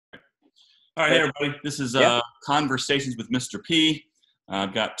All right, hey Hey, everybody. This is yeah. Conversations with Mr. P.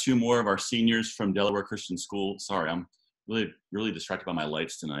 I've got two more of our seniors from Delaware Christian School. Sorry, I'm really distracted by my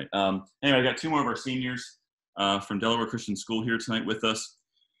lights tonight. Anyway, I got two more of our seniors from Delaware Christian School here tonight with us.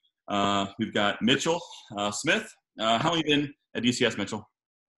 We've got Mitchell Smith. How long have you been at DCS, Mitchell?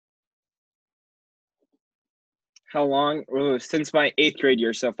 How long? Oh, since my eighth grade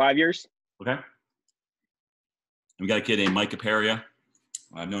year, so 5 years. Okay. And we got a kid named Micah Peria.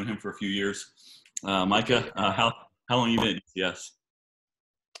 I've known him for a few years. Micah, how long have you been at DCS?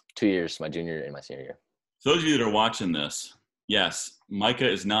 2 years, my junior and my senior year. For those of you that are watching this, yes, Micah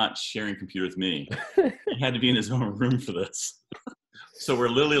is not sharing a computer with me. He had to be in his own room for this. So we're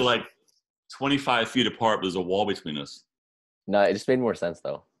literally like 25 feet apart, but there's a wall between us. No, it just made more sense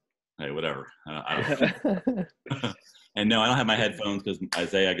though. Hey, whatever. I don't. And no, I don't have my headphones because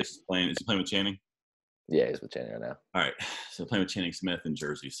Isaiah, I guess, is playing. Is he playing with Channing? Yeah, he's with Channing right now. All right. So playing with Channing Smith in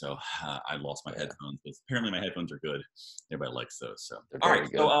Jersey. So I lost my headphones. But apparently my headphones are good. Everybody likes those. So They're all very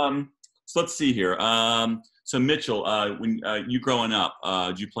right. good. So let's see here. So Mitchell, when you growing up,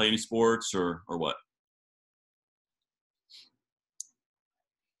 did you play any sports or what?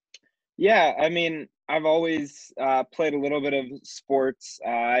 Yeah, I mean, I've always played a little bit of sports.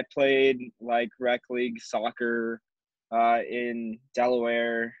 I played like rec league soccer in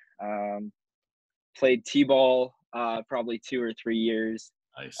Delaware. Played t-ball probably 2 or 3 years.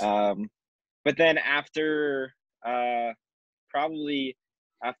 Nice. But then uh, probably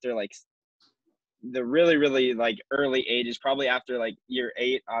after like the really like early ages, probably after like year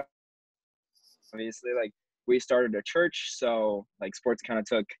 8, obviously, like we started a church, so like sports kind of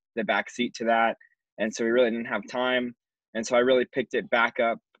took the back seat to that, and so we really didn't have time, and so I really picked it back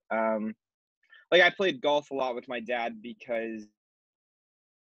up. Like I played golf a lot with my dad because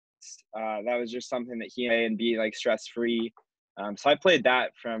that was just something that he and be like stress free. So I played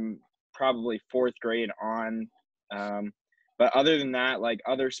that from probably fourth grade on. But other than that, like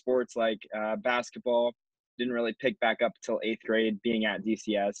other sports like basketball, didn't really pick back up till eighth grade, being at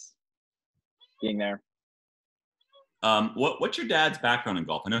DCS, being there. What's your dad's background in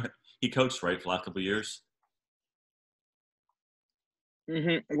golf? I know he coached, right, for the last couple of years.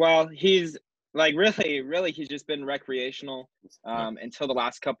 Well, he's like really, he's just been recreational until the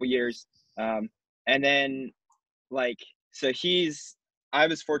last couple years, and then like so I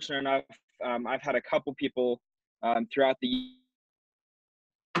was fortunate enough. I've had a couple people throughout the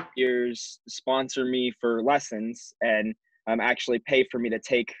years sponsor me for lessons and actually pay for me to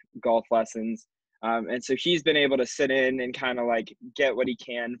take golf lessons. And so he's been able to sit in and kind of like get what he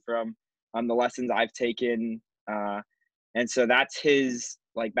can from the lessons I've taken. And so that's his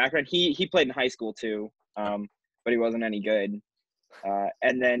like background. He played in high school too, but he wasn't any good.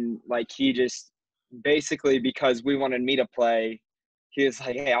 And then like he just basically, because we wanted me to play, he was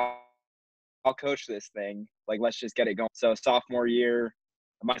like, "Hey, I'll coach this thing. Like, let's just get it going." So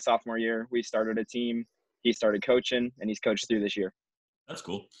my sophomore year, we started a team. He started coaching, and he's coached through this year. That's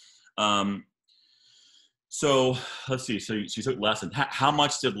cool. So let's see. So you took lessons. How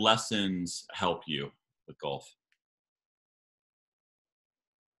much did lessons help you with golf?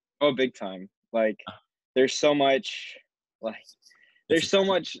 Oh, big time. Like, there's so much, like,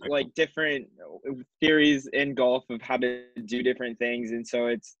 different theories in golf of how to do different things. And so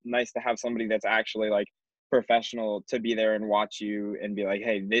it's nice to have somebody that's actually like professional to be there and watch you and be like,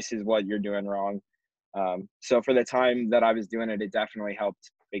 "Hey, this is what you're doing wrong." So for the time that I was doing it, it definitely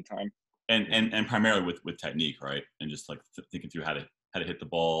helped big time. And primarily with technique, right? And just like thinking through how to hit the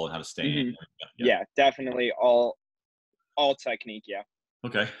ball and how to stay in. Yeah, definitely all technique. Yeah.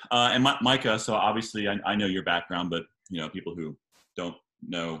 Okay. And Micah, so obviously I know your background, but people who don't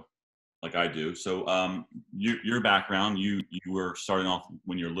know like I do. So your background, you were starting off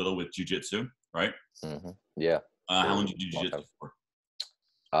when you were little with jiu-jitsu, right? Mm-hmm. Yeah. How long did you do jiu-jitsu for?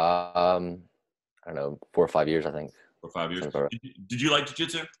 I don't know, 4 or 5 years, I think. 4 or 5 years. Did you like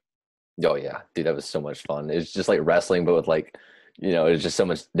jiu-jitsu? Oh yeah, dude, that was so much fun. It was just like wrestling, but with like, it was just so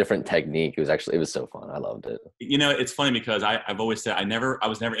much different technique. It was so fun. I loved it. It's funny because I've always said I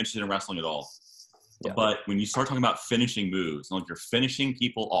was never interested in wrestling at all. Yeah. But when you start talking about finishing moves, like you're finishing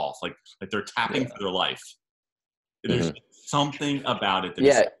people off, like they're tapping for their life. There's something about it.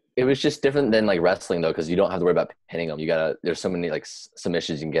 It was just different than like wrestling though, because you don't have to worry about pinning them. There's so many like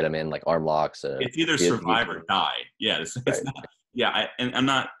submissions you can get them in, like arm locks. It's either survive or die. Yeah, it's not. Yeah, I'm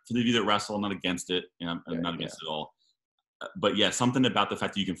not for the of you that wrestle. I'm not against it. I'm not against it at all. But yeah, something about the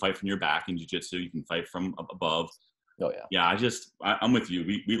fact that you can fight from your back in jiu-jitsu, you can fight from above. Oh yeah. Yeah, I'm with you.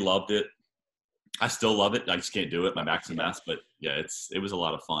 We loved it. I still love it. I just can't do it. My back's a mess, but yeah, it was a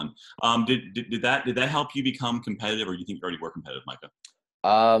lot of fun. Did that help you become competitive, or you think you already were competitive, Micah?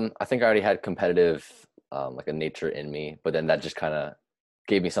 I think I already had competitive, like a nature in me, but then that just kind of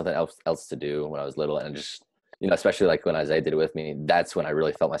gave me something else to do when I was little, and just especially like when Isaiah did it with me, that's when I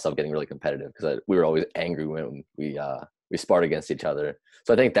really felt myself getting really competitive because we were always angry when we sparred against each other.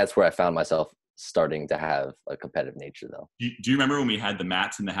 So I think that's where I found myself starting to have a competitive nature, though. Do you remember when we had the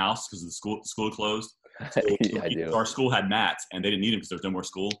mats in the house because the school closed? So, Yeah, I do. so our school had mats, and they didn't need them because there was no more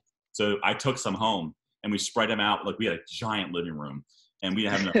school. So I took some home, and we spread them out. Like we had a giant living room, and we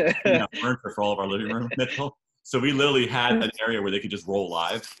didn't have enough furniture for all of our living room, Mitchell. So we literally had an area where they could just roll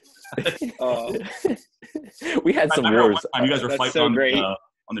live. Oh, We had some I remember wars. one time you guys were that's fighting so great. on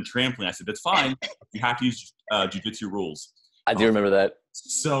the trampoline. I said, "That's fine. You have to use jujitsu rules." I do remember that.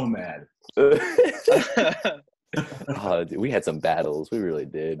 So mad. Oh, dude, we had some battles. We really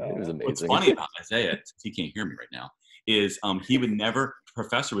did. It was amazing. What's funny about Isaiah, since he can't hear me right now, is he would never.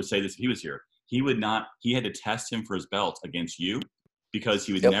 Professor would say this if he was here. He would not. He had to test him for his belt against you because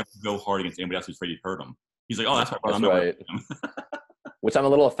he would never go hard against anybody else who's afraid he'd hurt him. He's like, "Oh, that's right. That's right." Which I'm a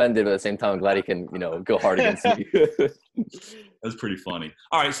little offended, but at the same time, I'm glad he can, go hard against me. That's pretty funny.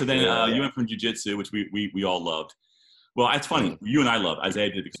 All right, so then you went from jiu-jitsu, which we all loved. Well, it's funny. You and I loved. Isaiah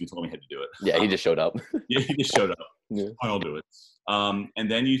did it because we told him he had to do it. Yeah, he just showed up. Yeah, he just showed up. Yeah. I'll do it. And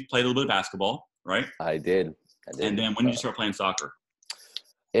then you played a little bit of basketball, right? I did. And then when did you start playing soccer?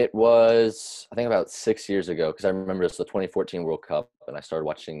 It was, I think, about 6 years ago, because I remember it's the 2014 World Cup, and I started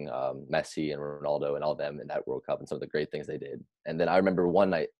watching Messi and Ronaldo and all them in that World Cup and some of the great things they did. And then I remember one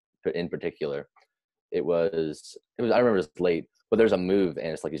night in particular, I remember it was late, but there's a move, and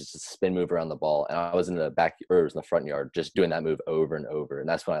it's like it's just a spin move around the ball, and I was in the it was in the front yard just doing that move over and over, and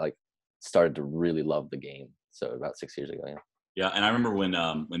that's when I started to really love the game. So about 6 years ago. Yeah, and I remember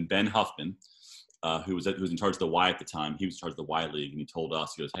when Ben Huffman, who was in charge of the Y at the time, he was in charge of the Y League, and he told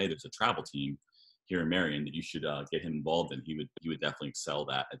us, he goes, "Hey, there's a travel team here in Marion that you should get him involved in. He would definitely excel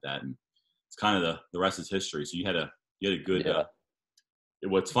at that." And it's kind of the rest is history. So you had a good. Yeah.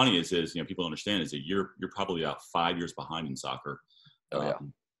 What's funny is people understand is that you're probably about 5 years behind in soccer,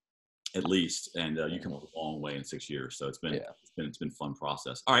 at least, and you come a long way in 6 years. So it's been a fun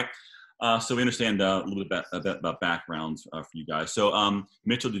process. All right. So we understand a little bit about backgrounds for you guys. So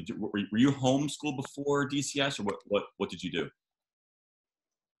Mitchell, were you homeschooled before DCS, or what did you do?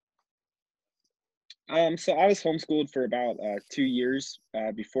 So I was homeschooled for about 2 years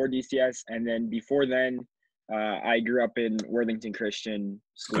before DCS, and then before then, I grew up in Worthington Christian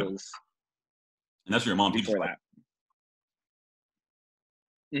schools. And that's where your mom teaches. Before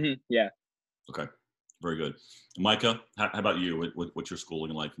that. Yeah. Okay. Very good. Micah, how about you? What's your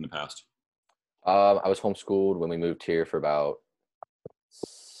schooling like in the past? I was homeschooled when we moved here for about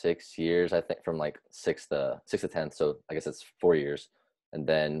 6 years, I think, from like sixth to 10th. So I guess it's 4 years. And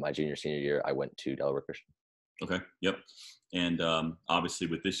then my senior year, I went to Delaware Christian. Okay. Yep. And obviously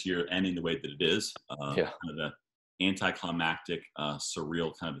with this year ending the way that it is, kind of the anticlimactic,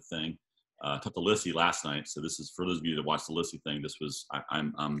 surreal kind of a thing. Talked to Lissy last night. So this is for those of you that watched the Lissy thing. This was I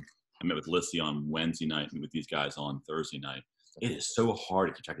met with Lissy on Wednesday night and with these guys on Thursday night. It is so hard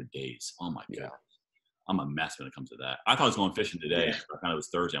to keep track of days. Oh my God. I'm a mess when it comes to that. I thought I was going fishing today. Yeah. I found it was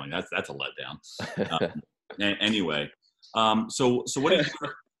Thursday. I'm like, that's a letdown. Anyway, so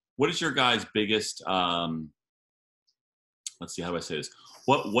what is your guys' biggest? Let's see, how do I say this?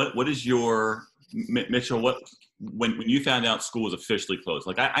 What is your Mitchell? When you found out school was officially closed?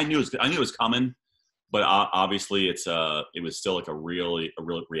 Like I knew it was coming, but obviously it was still like a real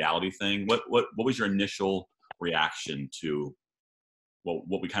reality thing. What was your initial reaction to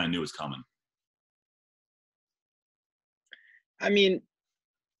what we kind of knew was coming? I mean,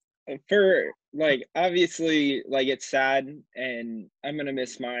 for obviously it's sad, and I'm gonna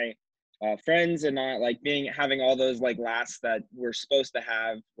miss my friends and not having all those laughs that we're supposed to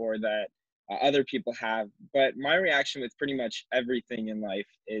have or that other people have. But my reaction with pretty much everything in life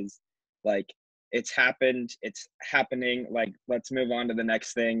is it's happened, it's happening, let's move on to the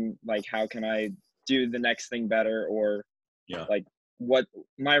next thing. How can I do the next thing better? Or what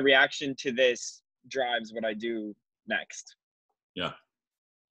my reaction to this drives what I do next. Yeah.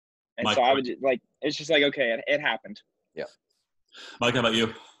 And Mike, so I would it's just okay, it happened. Yeah. Mike, how about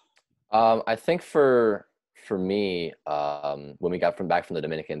you? I think for me, when we got back from the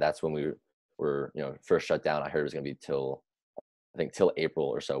Dominican, that's when we were, first shut down. I heard it was going to be till April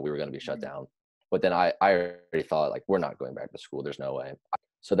or so we were going to be shut down. But then I already thought we're not going back to school. There's no way.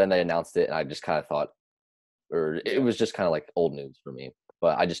 So then they announced it, and I just kind of thought, or it was just kind of old news for me.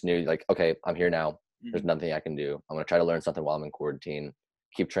 But I just knew okay, I'm here now. There's nothing I can do. I'm going to try to learn something while I'm in quarantine,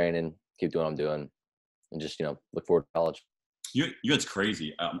 keep training, keep doing what I'm doing, and just, look forward to college. It's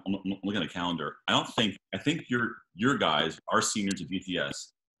crazy. I'm looking at the calendar. I think your guys, our seniors at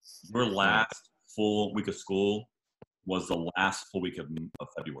VTS, your last full week of school was the last full week of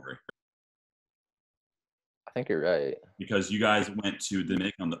February. I think you're right. Because you guys went to the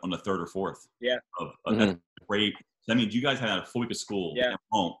Dominican on the 3rd or 4th. Yeah. That's great. That means you guys had a full week of school at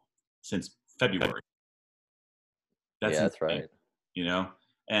home since February. That's right. You know,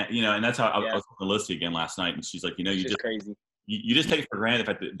 and that's how I was talking to Lissy again last night, and she's like, you just crazy. You just take for granted the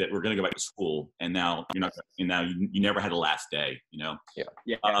fact that we're going to go back to school, and now you're not. And now you never had a last day. Yeah.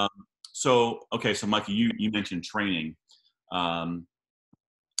 So Micah, you mentioned training.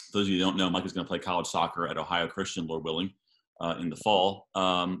 Those of you who don't know, Micah's going to play college soccer at Ohio Christian, Lord willing, in the fall.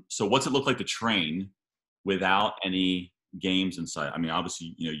 So what's it look like to train without any games in sight? I mean,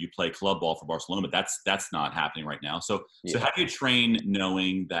 obviously, you play club ball for Barcelona, but that's not happening right now. So how do you train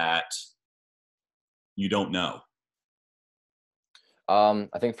knowing that you don't know?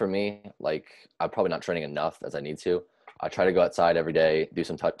 I think for me, I'm probably not training enough as I need to. I try to go outside every day, do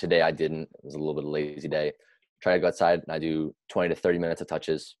some touch. Today I didn't. It was a little bit of a lazy day. Try to go outside and I do 20 to 30 minutes of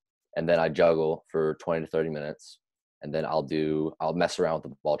touches, and then I juggle for 20 to 30 minutes, and then I'll mess around with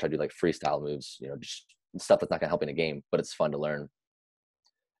the ball, try to do like freestyle moves, just stuff that's not gonna help in a game, but it's fun to learn.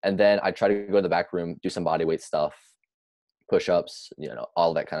 And then I try to go to the back room, do some body weight stuff, push-ups,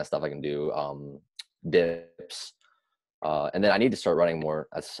 all that kind of stuff I can do, dips. And then I need to start running more.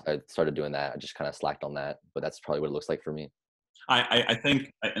 I started doing that. I just kind of slacked on that, but that's probably what it looks like for me. I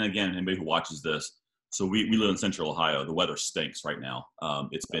think, and again, anybody who watches this, so we live in Central Ohio. The weather stinks right now.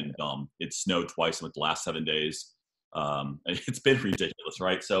 It's been dumb. It snowed twice in the last 7 days. It's been ridiculous,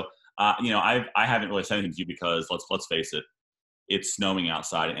 right? So, I haven't really said anything to you because let's face it, it's snowing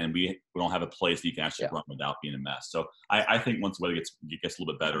outside, and we don't have a place that you can actually run without being a mess. So I think once the weather gets a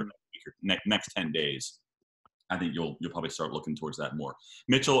little bit better, next 10 days, I think you'll probably start looking towards that more.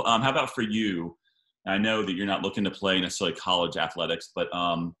 Mitchell, how about for you? I know that you're not looking to play necessarily college athletics, but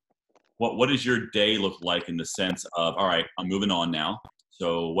what does your day look like in the sense of, all right, I'm moving on now.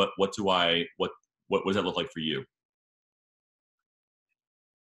 So what does that look like for you?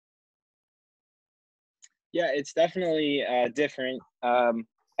 Yeah, it's definitely different.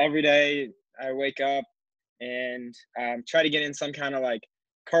 Every day I wake up and try to get in some kind of like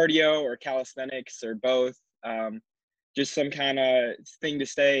cardio or calisthenics or both. Just some kind of thing to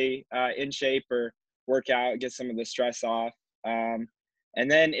stay in shape or work out, get some of the stress off. And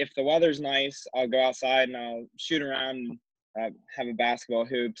then if the weather's nice, I'll go outside and I'll shoot around and have a basketball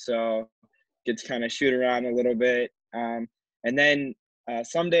hoop. So get to kind of shoot around a little bit. And then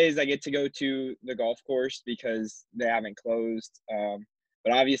some days I get to go to the golf course because they haven't closed.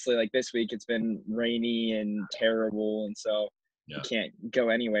 But obviously, like this week, it's been rainy and terrible. And so you can't go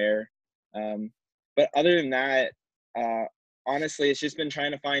anywhere. But other than that, honestly, it's just been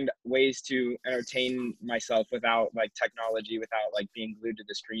trying to find ways to entertain myself without like technology, without like being glued to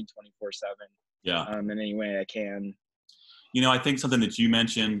the screen 24/7. In any way I can. I think something that you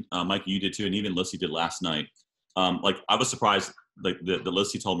mentioned, Mike, you did too, and even Lissy did last night. I was surprised, like the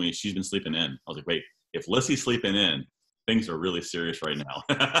Lissy told me she's been sleeping in. I was like, wait, if Lissy's sleeping in, things are really serious right now.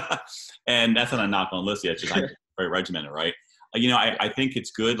 And that's not a knock on Lissy. It's just I'm very regimented, right? I think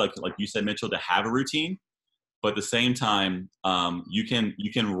it's good, like you said, Mitchell, to have a routine. But at the same time, you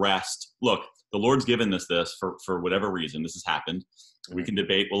can rest. Look, the Lord's given us this for whatever reason. This has happened. We can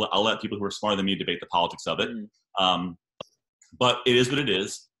debate. Well, I'll let people who are smarter than me debate the politics of it. But it is what it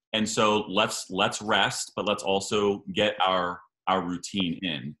is. And so let's rest, but let's also get our routine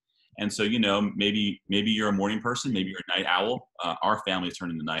in. And so maybe you're a morning person, maybe you're a night owl. Our family's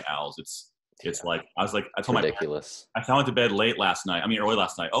turned into night owls. It's like I told ridiculous. I fell into bed early last night.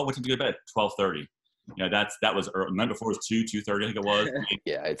 Oh, what time did you go to bed? 12:30. That was the night before was 2:30, I think it was.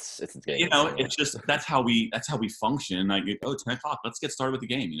 Yeah, it's it's just that's how we function. Like, 10 o'clock, let's get started with the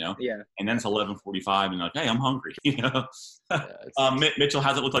game. Yeah. And then it's 11:45, and like, hey, I'm hungry. Mitchell,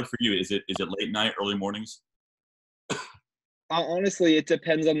 how's it look like for you? Is it late night, early mornings? Honestly, it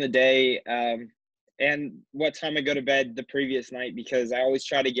depends on the day and what time I go to bed the previous night, because I always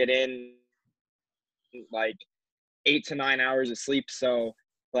try to get in like 8 to 9 hours of sleep. So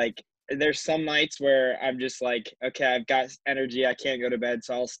like there's some nights where I'm just like, okay, I've got energy, I can't go to bed,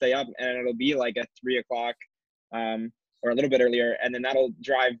 so I'll stay up, and it'll be like at 3 o'clock or a little bit earlier, and then that'll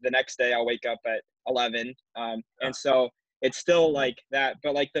drive the next day. I'll wake up at 11, and so it's still like that.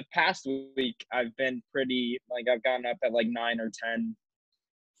 But like the past week, I've been pretty, like I've gotten up at like 9 or 10,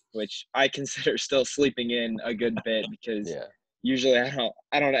 which I consider still sleeping in a good bit, because usually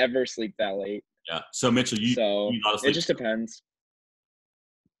I don't ever sleep that late. Yeah. So Mitchell, you it just depends.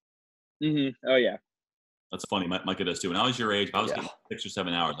 Oh yeah. That's funny. Micah does too. When I was your age, if I was Yeah. getting 6 or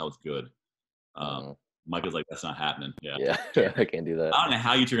 7 hours, I was good. Micah's like, that's not happening. Yeah. Yeah, I can't do that. I don't know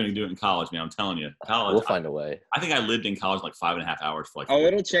how you two are going to do it in college, man. I'm telling you. College. We'll find a way. I think I lived in college like 5.5 hours for like. Oh,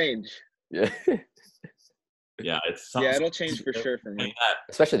 it'll change. Yeah. Yeah, it's something. Yeah, it'll change for sure for me.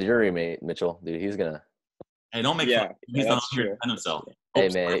 Especially the jury mate, Mitchell. Dude, he's gonna. Hey, don't make Yeah, fun. He's not here to true. defend himself. Hey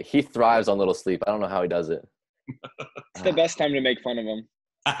man, he thrives on little sleep. I don't know how he does it. It's the best time to make fun of him.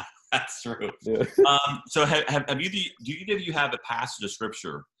 That's true. Yeah. So have you do either of you have a passage of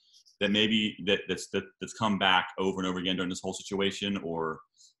scripture that maybe that's come back over and over again during this whole situation, or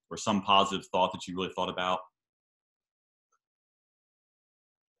some positive thought that you really thought about?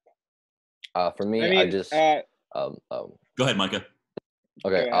 For me, I mean, I just Go ahead, Micah.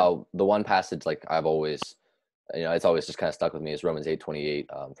 okay. Go ahead. The one passage like I've always, it's always just kind of stuck with me is Romans 8:28.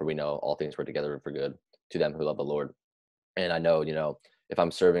 For we know all things work together for good to them who love the Lord. And I know, if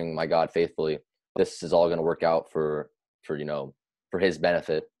I'm serving my God faithfully, this is all going to work out for His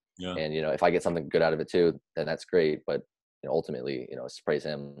benefit. Yeah. And if I get something good out of it too, then that's great. But ultimately, it's to praise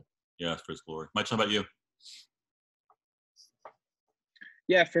Him. Yeah, it's for His glory. Mike, how about you?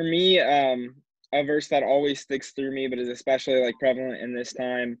 Yeah, for me, a verse that always sticks through me, but is especially like prevalent in this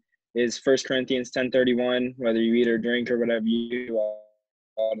time, is 1 Corinthians 10:31. Whether you eat or drink or whatever you do,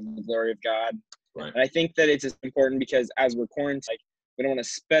 all to the glory of God. Right. And I think that it's important because as we're quarantined, like, we don't want to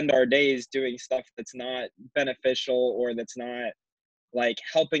spend our days doing stuff that's not beneficial or that's not like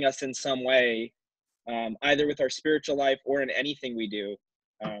helping us in some way, either with our spiritual life or in anything we do,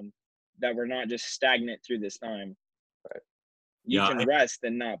 that we're not just stagnant through this time. Right. You can rest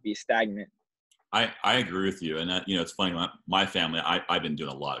and not be stagnant. I agree with you, and that, it's funny. My family, I've been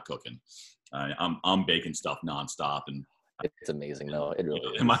doing a lot of cooking. I'm baking stuff nonstop, and it's amazing though. It really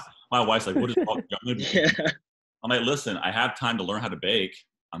is. My wife's like, "What is?" Yeah. I'm like, "Listen, I have time to learn how to bake.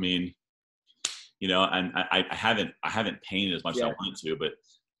 I mean, and I haven't painted as much as I wanted to,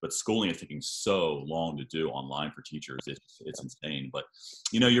 but schooling is taking so long to do online for teachers. It's insane. But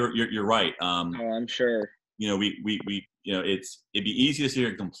you're right. I'm sure. It'd be easy to sit here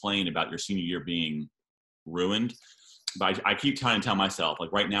and complain about your senior year being ruined, but I keep trying to tell myself,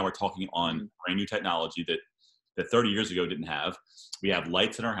 like, right now we're talking on brand new technology that 30 years ago didn't have. We have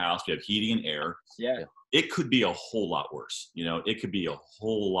lights in our house. We have heating and air. Yeah. It could be a whole lot worse. It could be a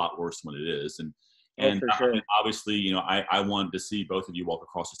whole lot worse than what it is. And for sure. obviously, I wanted to see both of you walk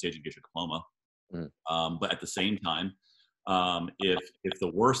across the stage and get your diploma. But at the same time, if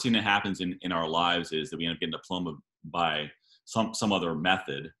the worst thing that happens in our lives is that we end up getting a diploma by some other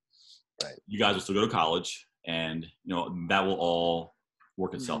method, right, you guys will still go to college, and that will all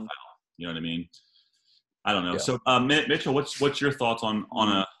work itself out. You know what I mean? I don't know. Yeah. So Mitchell, what's your thoughts on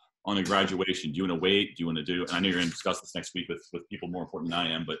a graduation? Do you want to wait? Do you want to do? And I know you're going to discuss this next week with people more important than I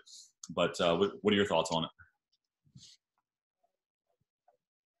am, but what are your thoughts on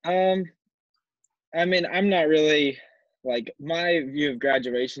it? I mean, I'm not really, like, my view of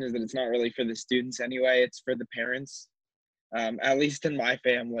graduation is that it's not really for the students anyway. It's for the parents, at least in my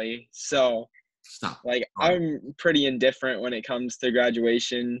family. So, I'm pretty indifferent when it comes to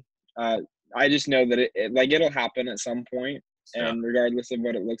graduation. I just know that it'll happen at some point, and regardless of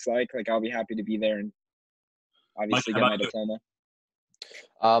what it looks like I'll be happy to be there and obviously get my diploma.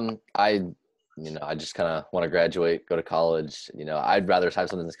 I just kind of want to graduate, go to college. I'd rather have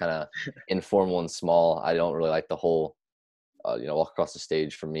something that's kind of informal and small. I don't really like the whole, walk across the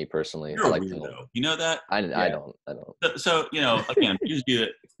stage. For me personally, You're I like weirdo. You know that? I don't. So again,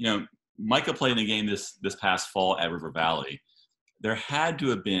 Micah played in a game this past fall at River Valley. There had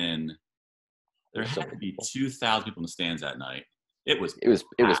to be 2,000 people in the stands that night. It was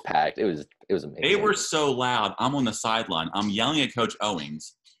packed. It was amazing. They were so loud. I'm on the sideline. I'm yelling at Coach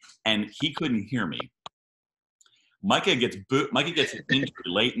Owings, and he couldn't hear me. Micah gets injured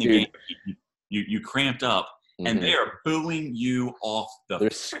late in the game. You cramped up, and they are booing you off the.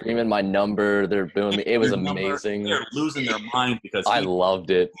 They're screaming my number. They're booing me. It was amazing. They're losing their mind because I loved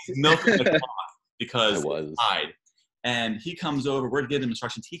it. He's milking the clock because it was. Died. And he comes over. We're giving him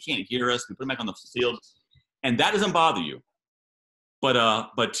instructions. He can't hear us. We put him back on the field, and that doesn't bother you. But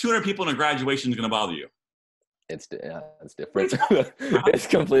 200 people in a graduation is going to bother you. It's different. It's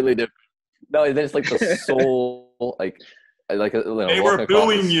completely different. No, it's like the soul, like they were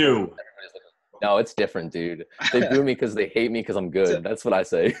booing you. No, it's different, dude. They boo me because they hate me because I'm good. That's what I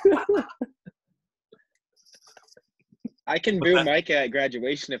say. I can boo Micah at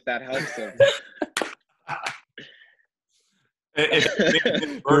graduation if that helps him.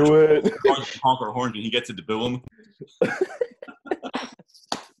 If Virgil honk or horn, he gets it to boo him.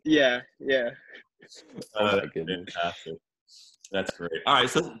 Yeah. Oh my goodness. Fantastic. That's great. All right,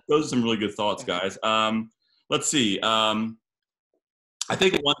 so those are some really good thoughts, guys. Let's see. I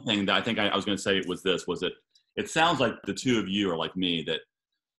think one thing that I was going to say was that it sounds like the two of you are like me, that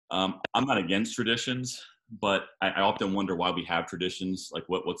I'm not against traditions, but I often wonder why we have traditions. Like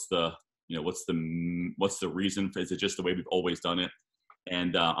what's the reason? Is it just the way we've always done it?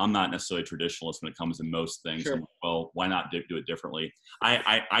 And I'm not necessarily a traditionalist when it comes to most things. Sure. I'm like, well, why not do it differently?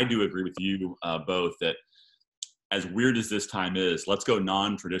 I do agree with you both that as weird as this time is, let's go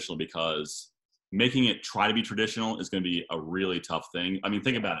non-traditional, because making it try to be traditional is going to be a really tough thing. I mean,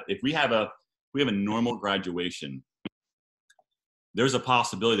 think about it. If we have a normal graduation, there's a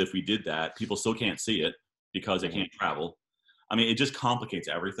possibility that if we did that, people still can't see it because they can't travel. I mean, it just complicates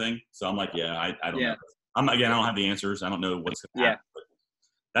everything. So I'm like, yeah, I don't know. I don't have the answers. I don't know what's going to happen.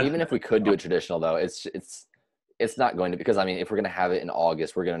 Even if we could do it traditional, though, it's not going to, because I mean, if we're going to have it in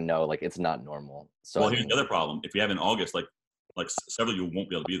August, we're going to know like it's not normal. So here's the other problem: if we have it in August, like several of you won't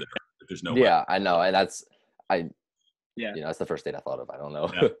be able to be there. If there's no way. Yeah, I know, and that's that's the first date I thought of. I don't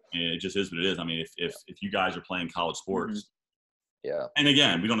know. Yeah. It just is what it is. I mean, if you guys are playing college sports, and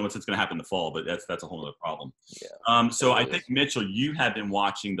again, we don't know what's going to happen in the fall, but that's a whole other problem. Yeah. So I think Mitchell, you have been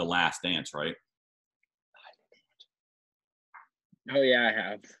watching The Last Dance, right? Oh yeah, I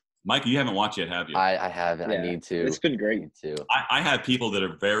have. Micah, you haven't watched it, have you? I haven't. Yeah. I need to. It's been great. I have people that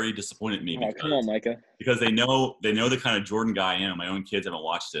are very disappointed in me Come on, Micah. because they know the kind of Jordan guy I am. My own kids haven't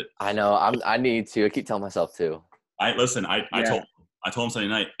watched it. I know. I need to. I keep telling myself to. I told him Sunday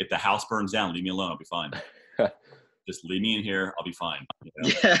night, if the house burns down, leave me alone. I'll be fine. Just leave me in here. I'll be fine. You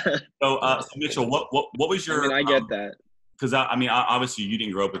know? Yeah. So Mitchell, what was your? I get that. Because obviously you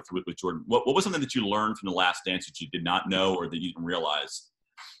didn't grow up with Jordan. What was something that you learned from The Last Dance that you did not know or that you didn't realize?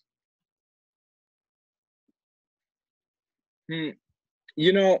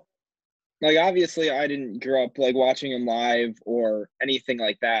 You know, like obviously I didn't grow up like watching him live or anything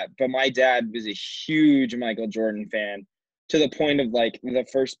like that, but my dad was a huge Michael Jordan fan, to the point of like the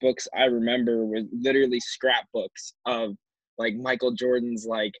first books I remember were literally scrapbooks of like Michael Jordan's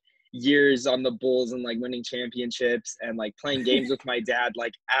like years on the Bulls and like winning championships and like playing games with my dad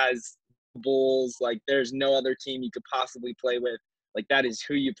like as Bulls. Like there's no other team you could possibly play with. Like that is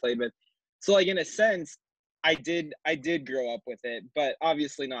who you played with. So like in a sense, I did grow up with it, but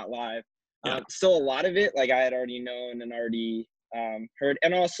obviously not live. Yeah. Still a lot of it like I had already known and already heard,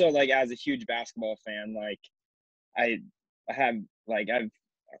 and also like as a huge basketball fan, like I've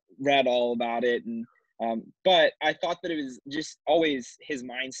read all about it, and but I thought that it was just always his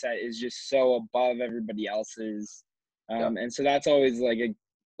mindset is just so above everybody else's, and so that's always like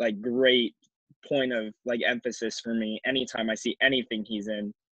a great point of like emphasis for me anytime I see anything he's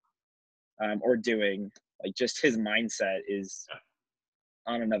in or doing. Like just his mindset is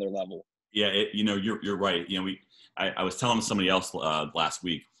on another level. Yeah, you're right. I was telling somebody else last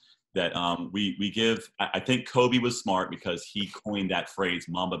week that we give. I think Kobe was smart because he coined that phrase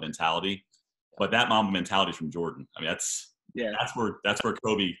 "Mamba mentality," but that Mamba mentality is from Jordan. I mean, that's where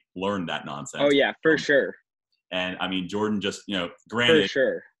Kobe learned that nonsense. Oh yeah, for sure. And I mean, Jordan just granted, for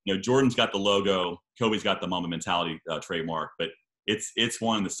sure. Jordan's got the logo, Kobe's got the Mamba mentality trademark, but it's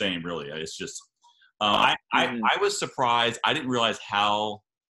one and the same, really. It's just. I was surprised. I didn't realize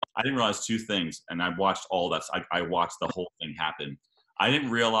two things, and I watched all that. I watched the whole thing happen. I didn't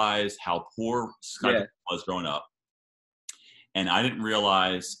realize how poor Scott was growing up, and I didn't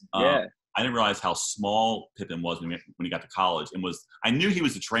realize how small Pippen was when he got to college. And I knew he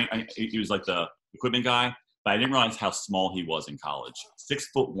was he was like the equipment guy, but I didn't realize how small he was in college.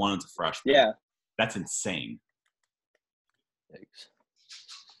 6'1" as a freshman. Yeah, that's insane. Thanks.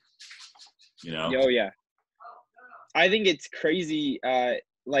 Oh yeah. I think it's crazy.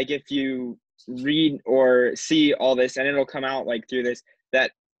 Like if you read or see all this, and it'll come out like through this,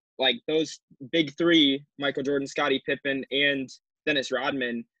 that like those big three, Michael Jordan, Scottie Pippen, and Dennis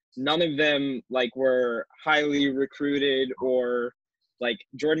Rodman, none of them like were highly recruited, or like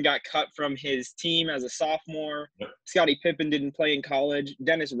Jordan got cut from his team as a sophomore. Yep. Scottie Pippen didn't play in college.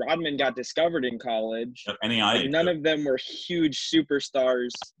 Dennis Rodman got discovered in college. Yep. Like, none of them were huge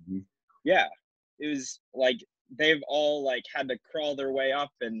superstars. Mm-hmm. Yeah, it was like they've all like had to crawl their way up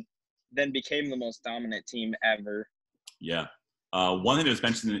and then became the most dominant team ever. Yeah. One thing that was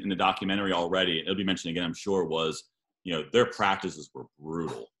mentioned in the documentary already, it'll be mentioned again, I'm sure, was, their practices were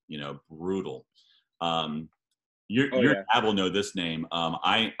brutal, brutal. Your dad will know this name.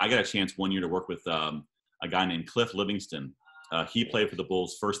 I got a chance one year to work with a guy named Cliff Livingston. He played for the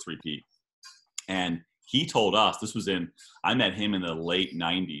Bulls' first three-peat. And he told us, I met him in the late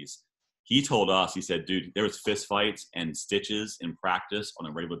 90s. He told us, he said, dude, there was fist fights and stitches in practice on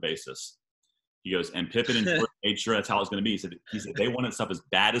a regular basis. He goes, and Pippen and Jordan made sure that's how it was going to be. He said they wanted stuff as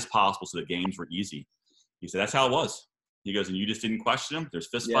bad as possible so the games were easy. He said, that's how it was. He goes, and you just didn't question him. There's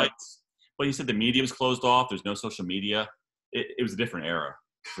fist Yeah. fights. But he said the media was closed off. There's no social media. It was a different era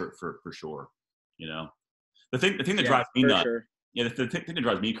for sure. You know, the thing that drives me nuts. Sure. Yeah, the thing that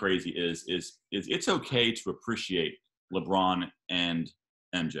drives me crazy is it's okay to appreciate LeBron and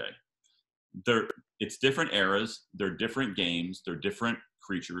MJ. It's different eras. They're different games. They're different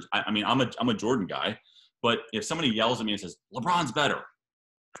creatures. I mean, I'm a Jordan guy, but if somebody yells at me and says LeBron's better,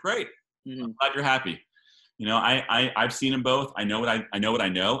 great. Mm-hmm. I'm glad you're happy. You know, I've seen them both. I know what I know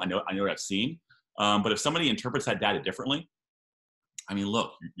what I've seen. But if somebody interprets that data differently, I mean,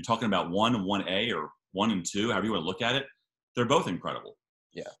 look, you're talking about 1 and 1A or 1 and 2, however you want to look at it. They're both incredible.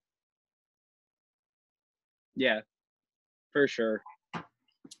 Yeah. Yeah, for sure.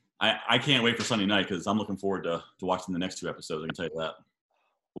 I can't wait for Sunday night because I'm looking forward to watching the next 2 episodes. I can tell you that.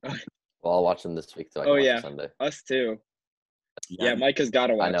 Well, I'll watch them this week so I can watch them Sunday. Us too. Yeah, Micah's got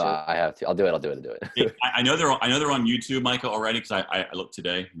to watch it. I know, I have to. I'll do it. I know they're on YouTube, Micah, already because I looked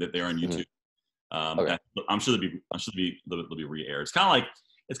today that they're on YouTube. Okay. I'm sure they'll be re-aired. It's kind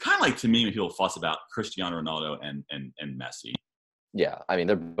of like to me when people fuss about Cristiano Ronaldo and Messi. Yeah, I mean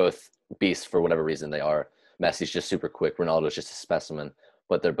they're both beasts for whatever reason they are. Messi's just super quick. Ronaldo's just a specimen,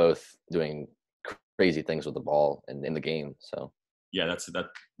 but they're both doing crazy things with the ball and in the game. So yeah, that's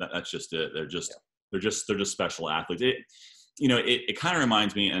just it. They're just special athletes. It kind of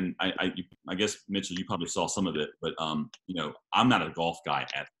reminds me, and I guess Mitchell, you probably saw some of it, but I'm not a golf guy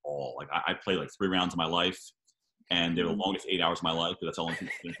at all. Like I played like 3 rounds of my life, and they were the longest 8 hours of my life, but that's all I'm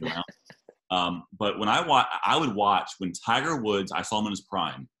thinking around. But when I would watch when Tiger Woods, I saw him in his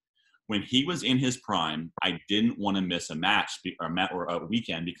prime. When he was in his prime, I didn't want to miss a match or a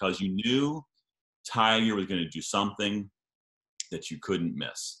weekend because you knew Tiger was going to do something that you couldn't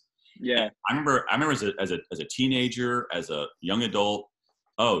miss. Yeah, I remember as a teenager, as a young adult,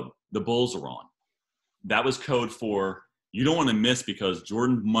 the Bulls are on. That was code for you don't want to miss because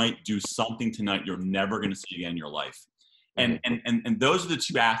Jordan might do something tonight you're never going to see again in your life. And those are the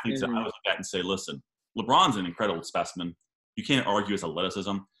 2 athletes that I would look at and say, listen, LeBron's an incredible specimen. You can't argue his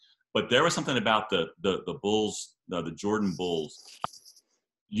athleticism, but there was something about the Bulls, the Jordan Bulls.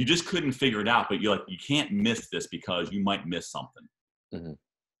 You just couldn't figure it out, but you can't miss this because you might miss something. Mm-hmm.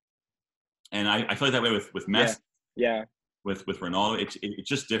 And I feel like that way with Messi. Yeah. With Ronaldo, it's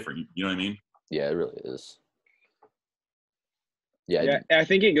just different. You know what I mean? Yeah, it really is. Yeah. Yeah, I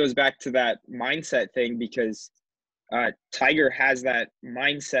think it goes back to that mindset thing because Tiger has that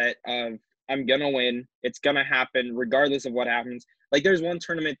mindset of I'm gonna win. It's gonna happen regardless of what happens. Like there's one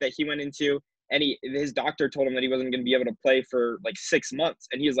tournament that he went into, and his doctor told him that he wasn't gonna be able to play for like 6 months,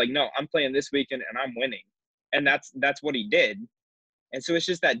 and he was like, "No, I'm playing this weekend and I'm winning," and that's what he did. And so it's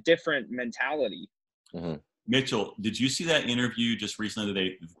just that different mentality. Mm-hmm. Mitchell, did you see that interview just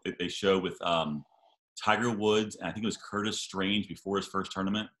recently that they show with Tiger Woods, and I think it was Curtis Strange before his first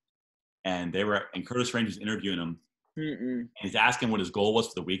tournament, and Curtis Strange was interviewing him, and he's asking what his goal was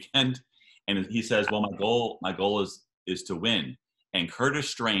for the weekend, and he says, "Well, my goal is to win," and Curtis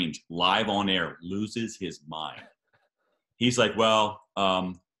Strange live on air loses his mind. He's like, "Well,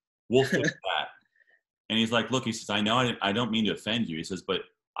 we'll fix that," and he's like, "Look," he says, "I know I don't mean to offend you," he says, "but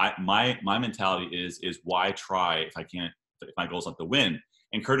my mentality is why try if my goal is not to win."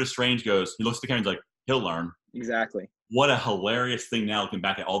 And Curtis Strange goes, he looks at the camera and he's like, he'll learn. Exactly. What a hilarious thing now looking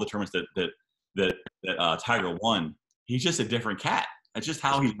back at all the tournaments that Tiger won. He's just a different cat. That's just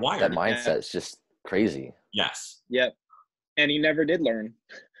how he's wired. That mindset is just crazy. Yes. Yep. And he never did learn.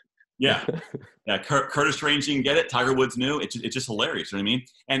 Yeah. Yeah. Curtis Strange didn't get it. Tiger Woods knew. It's just hilarious. You know what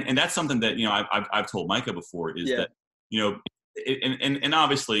I mean? And that's something that, I've told Micah before is that, and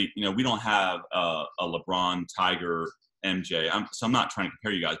obviously, we don't have a LeBron, Tiger, MJ. I'm not trying to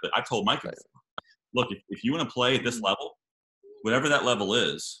compare you guys, but I told Micah, look, if you want to play at this level, whatever that level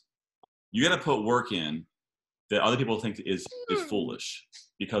is, you got to put work in that other people think is foolish,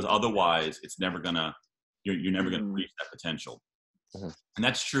 because otherwise it's never gonna you're never gonna reach that potential. Mm-hmm. And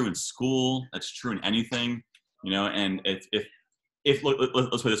that's true in school. That's true in anything, And if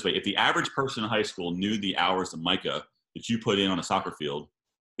let's put it this way, if the average person in high school knew the hours of Micah that you put in on a soccer field,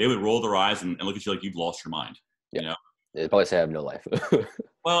 they would roll their eyes and look at you like you've lost your mind. Yeah. They'd probably say I have no life.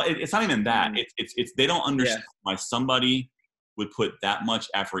 Well, it's not even that. It's they don't understand why somebody would put that much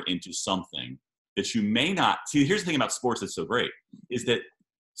effort into something that you may not see. Here's the thing about sports that's so great is that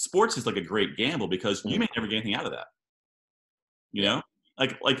sports is like a great gamble because you may never get anything out of that.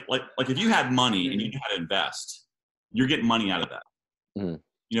 Like if you had money and you knew how to invest, you're getting money out of that.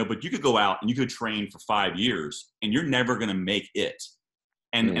 Mm-hmm. But you could go out and you could train for 5 years and you're never going to make it.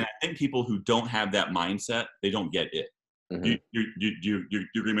 And I think people who don't have that mindset, they don't get it. Mm-hmm. Do you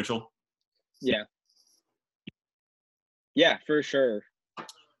agree, Mitchell? Yeah. Yeah, for sure.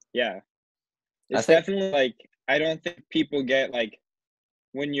 Yeah. I It's think definitely like, I don't think people get like,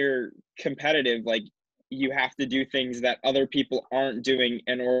 when you're competitive, like you have to do things that other people aren't doing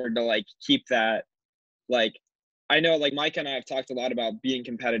in order to like keep that. Like, I know like Mike and I have talked a lot about being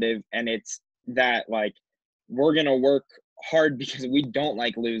competitive, and it's that like we're going to work hard because we don't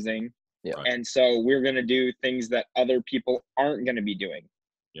like losing. yeah. Right. And so we're going to do things that other people aren't going to be doing.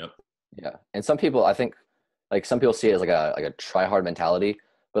 Yep. Yeah, and some people, I think, like some people see it as like a try hard mentality,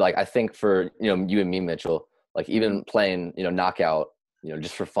 but like I think for you and me, Mitchell, like even playing knockout,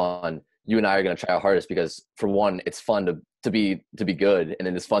 just for fun, you and I are gonna try our hardest because for one, it's fun to be good, and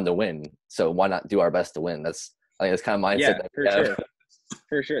then it's fun to win. So why not do our best to win? I think that's kind of mindset Yeah, that for we have. sure.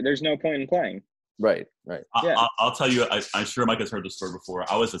 For sure. There's no point in playing. Right. Yeah. I'll tell you, I'm sure Mike has heard this story before.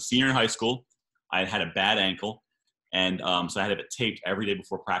 I was a senior in high school. I had a bad ankle, and so I had to have it taped every day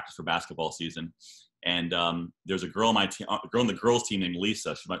before practice for basketball season. And there's a girl on my team, a girl on the girls' team named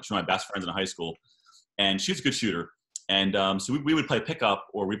Lisa. She's one of my best friends in high school, and she was a good shooter. And so we would play pickup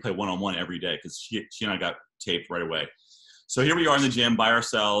or we play one-on-one every day because she and I got taped right away. So here we are in the gym by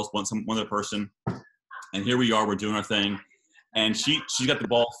ourselves, one other person, and here we are, we're doing our thing. And she got the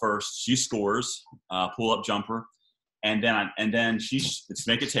ball first. She scores, pull up jumper, and then it's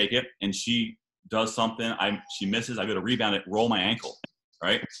make it take it, and she does something. She misses. I go to rebound it, roll my ankle,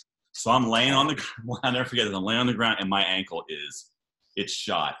 right? So I'm laying on the ground. I'll never forget this. I'm laying on the ground, and my ankle it's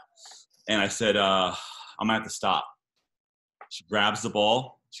shot. And I said, I'm gonna have to stop. She grabs the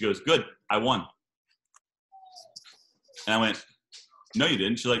ball. She goes, "Good, I won." And I went, "No, you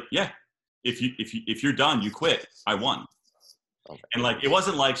didn't." She's like, "Yeah. If you're done, you quit. I won." And like, it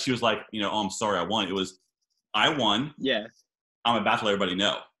wasn't like she was like, "Oh, I'm sorry, I won." It was, I won. Yeah. I'm about to let everybody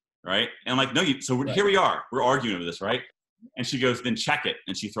know, right? And I'm like, "No, here we are. We're arguing over this, right?" And she goes, "Then check it."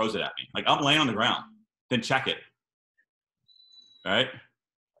 And she throws it at me. Like, I'm laying on the ground. "Then check it." All right?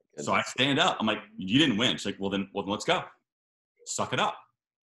 So I stand up. I'm like, "You didn't win." She's like, well, then let's go. Suck it up.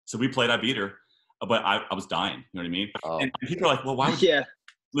 So we played. I beat her. But I was dying. You know what I mean? Oh. And people are like, "Well, why would you?" Yeah.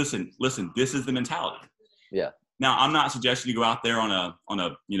 Listen, this is the mentality. Yeah. Now, I'm not suggesting you go out there on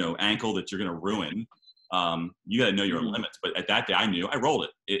a ankle that you're going to ruin. You got to know your limits. But at that day, I knew. I rolled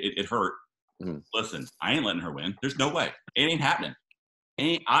it. It hurt. Mm-hmm. Listen, I ain't letting her win. There's no way. It ain't happening.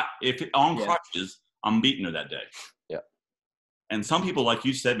 If it on crutches, I'm beating her that day. Yeah. And some people, like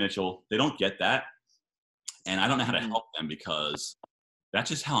you said, Mitchell, they don't get that. And I don't know how to help them because that's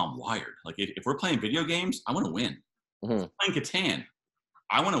just how I'm wired. Like if we're playing video games, I want to win. Mm-hmm. Playing Catan,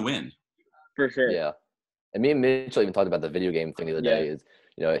 I want to win. For sure. Yeah. And me and Mitchell even talked about the video game thing the other day. Is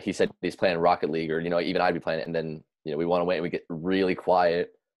he said he's playing Rocket League, or even I'd be playing it, and then we want to win, and we get really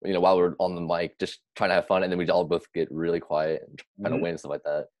quiet. While we're on the mic, just trying to have fun, and then we all both get really quiet and trying to win and stuff like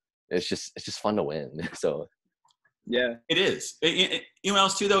that. It's just fun to win. So yeah, it is. You know what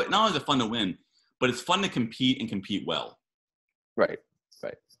else too, though? Not only is it fun to win, but it's fun to compete and compete well. Right.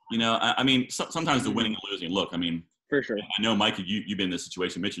 I mean, sometimes the winning and losing. Look, I mean, for sure. I know, Mike, you've been in this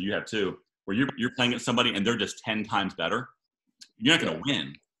situation. Mitchell, you have too, where you're playing against somebody and they're just 10 times better. You're not going to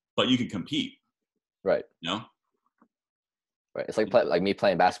win, but you can compete. Right. Right. It's like me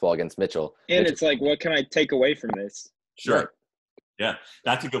playing basketball against Mitchell. And it's like, what can I take away from this? Sure. Right. Yeah,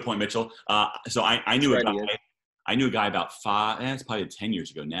 that's a good point, Mitchell. So I knew a guy. I knew a guy about it's probably 10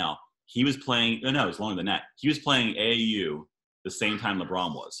 years ago now. He was playing. No, it's longer than that. He was playing AAU the same time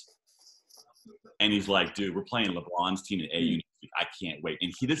LeBron was. And he's like, "Dude, we're playing LeBron's team in AAU. I can't wait."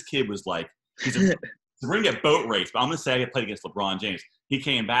 And this kid was like, we're going to get boat race, but I'm going to say I played against LeBron James. He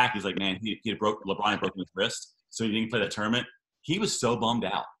came back. He's like, man, LeBron had broken his wrist, so he didn't play that tournament. He was so bummed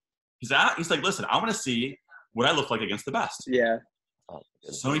out. He's like, listen, I want to see what I look like against the best. Yeah.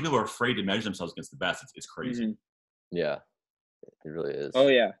 So many people are afraid to measure themselves against the best. It's crazy. Mm-hmm. Yeah, it really is. Oh,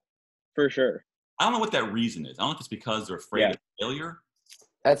 yeah, for sure. I don't know what that reason is. I don't know if it's because they're afraid of failure.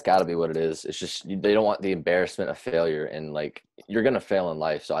 That's got to be what it is. It's just they don't want the embarrassment of failure, and like you're gonna fail in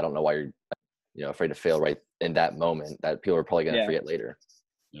life. So I don't know why you're afraid to fail right in that moment. That people are probably gonna forget later.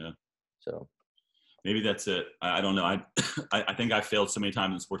 Yeah. So maybe that's it. I don't know. I think I failed so many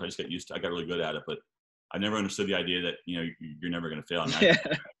times in sports. I just got used to. I got really good at it, but I never understood the idea that you're never going to fail. I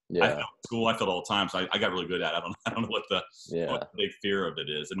mean, I failed in school. I failed all the time, so I got really good at it. I don't know what the big fear of it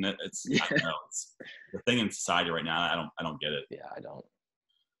is, and it's I don't know. It's the thing in society right now. I don't get it. Yeah, I don't.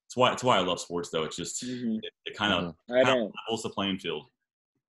 It's why I love sports, though. It's just it kind of levels the playing field.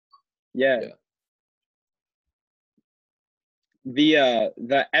 Yeah.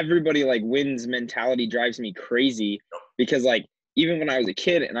 The everybody like wins mentality drives me crazy because like even when I was a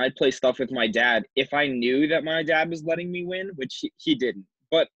kid and I'd play stuff with my dad, if I knew that my dad was letting me win, which he didn't,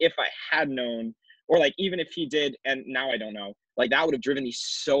 but if I had known, or like even if he did, and now I don't know, like that would have driven me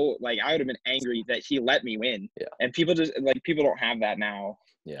so, like I would have been angry that he let me win. Yeah. And people just like, people don't have that now.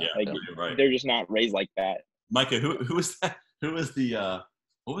 Yeah. Like you're right. they're just not raised like that. Micah, who was that? Who was the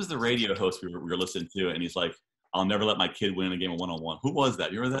what was the radio host we were listening to? And he's like, "I'll never let my kid win a game of one-on-one." Who was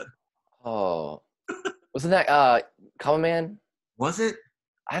that? You remember that? Oh, wasn't that Common Man? Was it?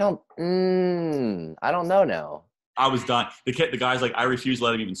 I don't know now. I was done. The guy's like, I refuse to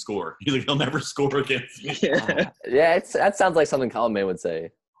let him even score. He's like, he'll never score against me. Yeah, that sounds like something Common Man would say.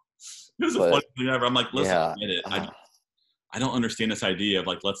 It was the funniest thing ever. I'm like, listen, yeah. I get it. I don't understand this idea of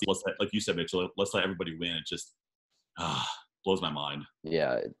like, let's let, like you said, Mitchell, let's let everybody win. It just blows my mind.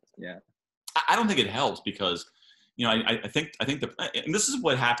 Yeah. I don't think it helps because, you know, I think and this is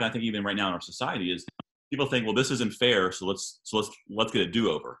what happened. I think even right now in our society is people think, well, this isn't fair. So let's get a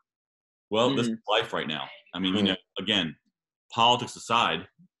do-over. Well, this is life right now. I mean, you know, again, politics aside,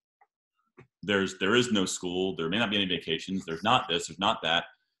 there is no school. There may not be any vacations. There's not this. There's not that.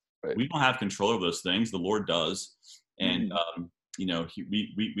 Right. We don't have control over those things. The Lord does. And, you know,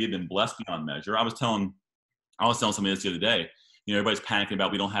 we have been blessed beyond measure. I was telling somebody this the other day, you know, everybody's panicking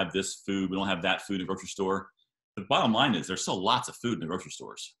about we don't have this food. We don't have that food in the grocery store. The bottom line is there's still lots of food in the grocery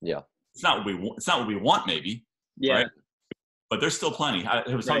stores. Yeah. It's not what we want. It's not what we want, maybe. Yeah. Right? But there's still plenty. I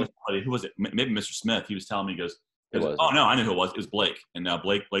was telling somebody, who was it? Maybe Mr. Smith. He was telling me, he goes, oh, no, I knew who it was. It was Blake. And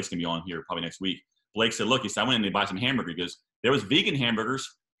Blake's going to be on here probably next week. Blake said, look, he said, I went in to buy some hamburger. He goes, there was vegan hamburgers.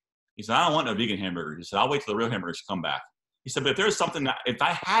 He said, I don't want no vegan hamburgers. He said, I'll wait till the real hamburgers come back. He said, but if there's something that, if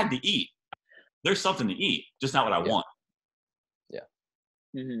I had to eat, there's something to eat, just not what I want. Yeah.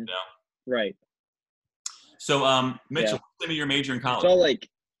 Mm-hmm. You know? Right. So, Mitchell, what's the name of your major in college? So, like,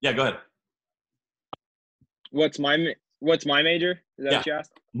 yeah, go ahead. What's my major? Is that what you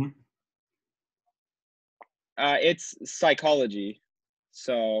asked? Mm-hmm. It's psychology.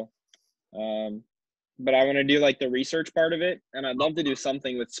 So, but I want to do like the research part of it, and I'd love to do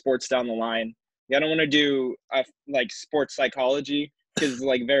something with sports down the line. Yeah, I don't want to do like sports psychology because it's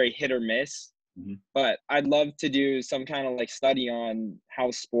like very hit or miss. Mm-hmm. But I'd love to do some kind of like study on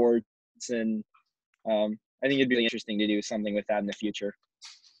how sports, and I think it'd be really interesting to do something with that in the future.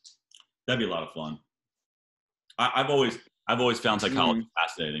 That'd be a lot of fun. I've always found psychology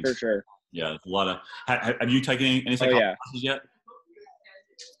fascinating. For sure. Yeah, there's a lot of. Have you taken any psychology classes yet?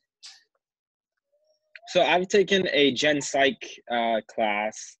 So I've taken a Gen Psych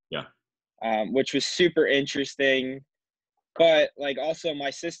class. Yeah. Which was super interesting, but like also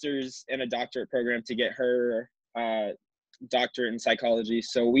my sister's in a doctorate program to get her doctorate in psychology.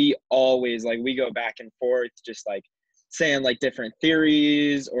 So we always we go back and forth, just like saying like different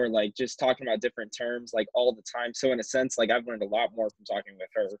theories or like just talking about different terms like all the time. So in a sense, like I've learned a lot more from talking with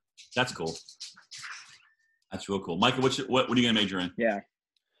her. That's cool. That's real cool. Micah, what are you gonna major in? Yeah.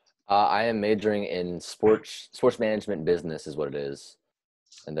 I am majoring in sports management business is what it is.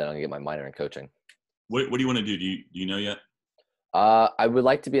 And then I'm gonna get my minor in coaching. What do you want to do? Do you know yet? I would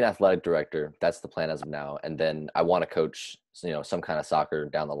like to be an athletic director. That's the plan as of now. And then I want to coach, some kind of soccer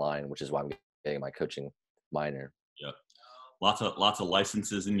down the line, which is why I'm getting my coaching minor. Yeah, lots of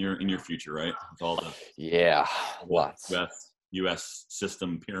licenses in your future, right? With all the lots. U.S.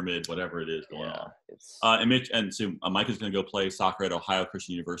 system pyramid, whatever it is going on. So Mike is going to go play soccer at Ohio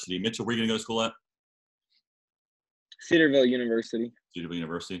Christian University. Mitchell, where are you going to go to school at? Cedarville University. Cedarville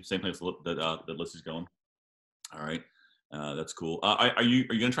University, same place that Liz is going. All right, that's cool. Are you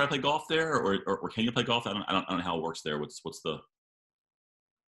going to try to play golf there, or can you play golf? I don't know how it works there. What's the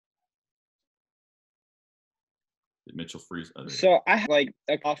Mitchell freeze? So I have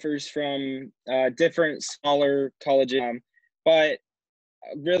offers from different smaller colleges, but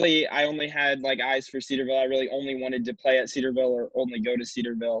really I only had eyes for Cedarville. I really only wanted to play at Cedarville or only go to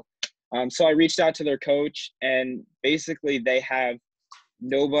Cedarville. So I reached out to their coach, and basically they have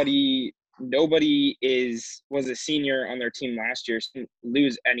nobody was a senior on their team last year, so didn't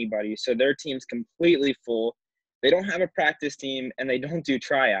lose anybody. So their team's completely full. They don't have a practice team, and they don't do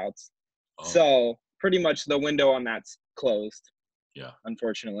tryouts. Oh. So pretty much the window on that's closed. Yeah.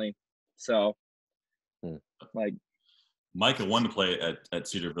 Unfortunately. So Micah wanted to play at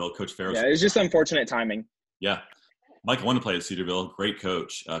Cedarville. Coach Farrow. Yeah, it's just unfortunate timing. Yeah. Mike wanted to play at Cedarville. Great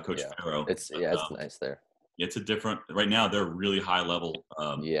coach, Coach Farrow. It's nice there. It's a different. Right now, they're really high level.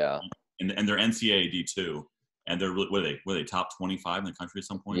 And they're NCAA D2, and they're what are they top 25 in the country at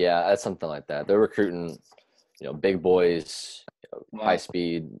some point? Yeah, that's something like that. They're recruiting, big boys, high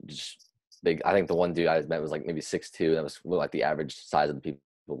speed, just big. I think the one dude I met was maybe 6'2". That was like the average size of the people.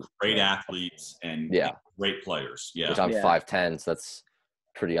 Great athletes and great players. Yeah, which I'm 5'10", so that's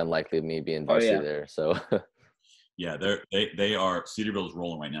pretty unlikely of me being varsity there. So. Yeah, they are. Cedarville's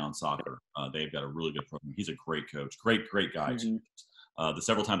rolling right now in soccer. They've got a really good program. He's a great coach, great guy. Mm-hmm. The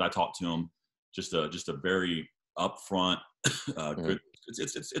several times I talked to him, just a very upfront, good.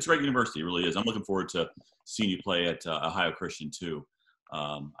 It's a great university. It really is. I'm looking forward to seeing you play at Ohio Christian too.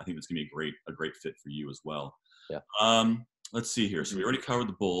 I think it's gonna be a great fit for you as well. Yeah. Let's see here. So we already covered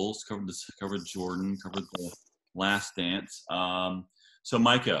the Bulls, covered Jordan, covered the Last Dance. So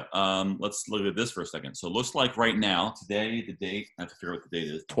Micah, let's look at this for a second. So it looks like right now, today, the date, I have to figure out what the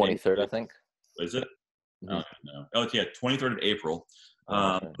date is. 23rd, I think. Is it? Mm-hmm. No. Oh, yeah, 23rd of April.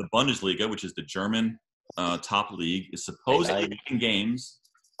 The Bundesliga, which is the German top league, is supposedly making games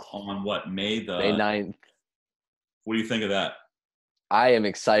on May 9th. What do you think of that? I am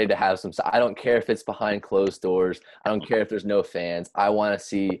excited to have some. I don't care if it's behind closed doors. I don't care if there's no fans. I want to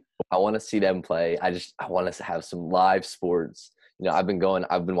see them play. I want us to have some live sports. I've been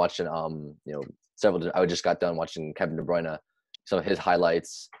watching, I just got done watching Kevin De Bruyne, some of his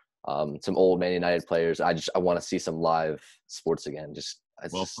highlights, some old Man United players. I want to see some live sports again.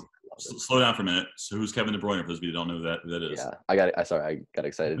 Slow down for a minute. So who's Kevin De Bruyne, for those of you who don't know who that is? Yeah, I got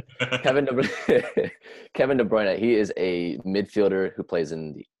excited. Kevin De Bruyne, he is a midfielder who plays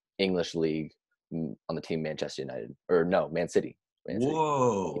in the English league on the team Manchester United. Or no, Man City.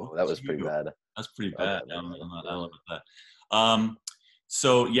 Whoa. That was pretty bad. That's pretty bad. I don't know about that.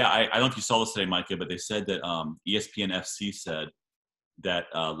 So, yeah, I don't know if you saw this today, Micah, but they said that ESPN FC said that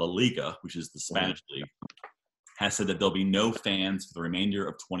La Liga, which is the Spanish league, has said that there'll be no fans for the remainder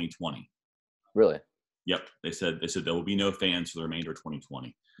of 2020. Really? Yep. They said there will be no fans for the remainder of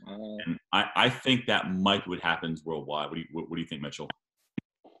 2020. And I think that might what happens worldwide. What do you think, Mitchell?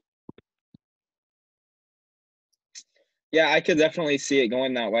 Yeah, I could definitely see it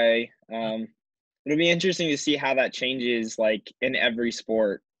going that way. It'll be interesting to see how that changes, like in every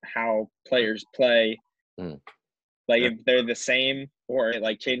sport, how players play. If they're the same, or it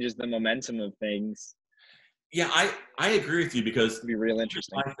like changes the momentum of things. Yeah, I agree with you, because it'd be real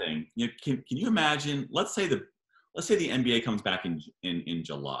interesting. My thing, can you imagine? Let's say the NBA comes back in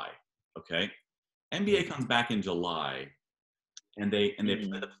July. Okay, NBA comes back in July, and they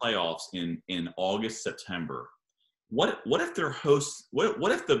play the playoffs in August, September. What if they're hosts?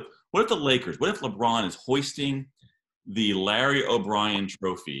 What if the Lakers? What if LeBron is hoisting the Larry O'Brien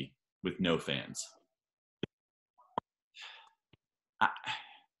Trophy with no fans?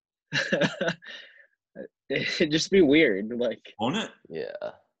 It'd just be weird. Won't it?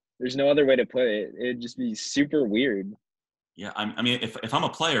 Yeah. There's no other way to put it. It'd just be super weird. Yeah, I mean, if I'm a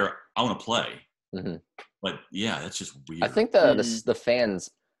player, I want to play. Mm-hmm. But yeah, that's just weird. I think the fans,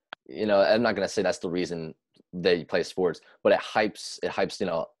 I'm not gonna say that's the reason they play sports, but it hypes.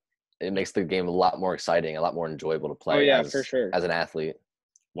 It makes the game a lot more exciting, a lot more enjoyable to play. Oh yeah, for sure. As an athlete.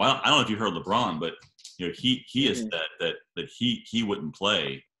 Well, I don't know if you heard LeBron, but he has said that he wouldn't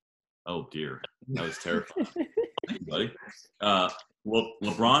play. Oh dear, that was terrifying. Thank you, buddy. Well,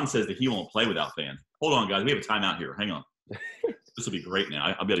 LeBron says that he won't play without fans. Hold on, guys. We have a timeout here. Hang on. This will be great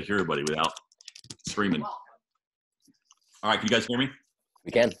now. I'll be able to hear everybody without screaming. All right, can you guys hear me?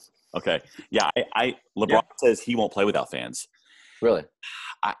 We can. Okay. Yeah, LeBron says he won't play without fans. Really?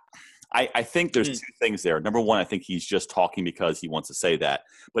 I think there's two things there. Number one, I think he's just talking because he wants to say that.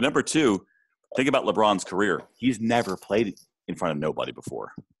 But number two, think about LeBron's career. He's never played in front of nobody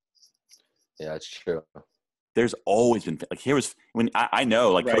before. Yeah, that's true. There's always been I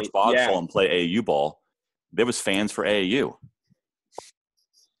know Coach Bob saw him play AAU ball. There was fans for AAU.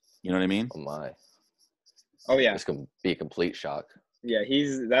 You know what I mean? Oh my. Oh yeah. It's gonna be a complete shock. Yeah,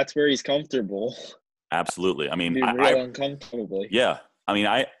 that's where he's comfortable. Absolutely. I mean, uncomfortably. Yeah. I mean,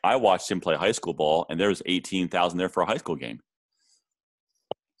 I watched him play high school ball, and there was 18,000 there for a high school game.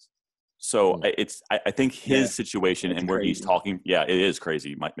 So I think his situation and where crazy. he's talking, it is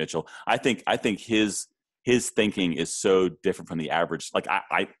crazy, Mike Mitchell. I think his thinking is so different from the average. Like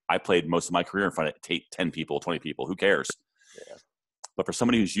I played most of my career in front of 10 people, 20 people. Who cares? Yeah. But for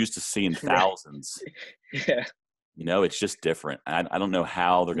somebody who's used to seeing thousands, it's just different. I don't know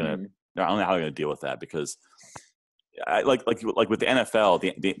how they're gonna. I don't know how they're gonna deal with that, because like with the NFL,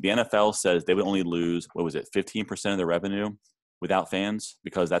 the NFL says they would only lose 15% of their revenue without fans,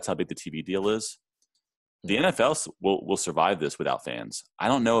 because that's how big the TV deal is. The NFL will survive this without fans. I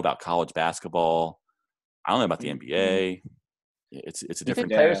don't know about college basketball. I don't know about the NBA. It's a different. Do you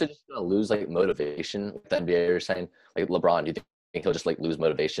think players are just going to lose motivation? The NBA are saying, LeBron. Do you think he'll just lose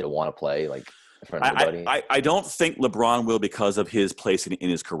motivation to want to play in front of everybody? I don't think LeBron will, because of his place in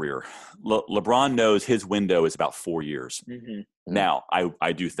his career. LeBron knows his window is about 4 years. Mm-hmm. Now,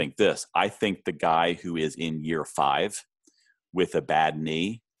 I do think this. I think the guy who is in year 5 with a bad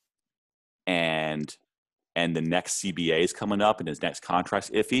knee and and the next CBA is coming up and his next contract's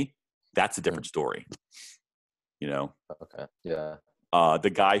iffy, that's a different story. You know? Okay. Yeah. The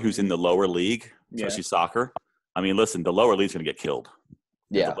guy who's in the lower league, especially soccer. I mean, listen, the lower league's going to get killed.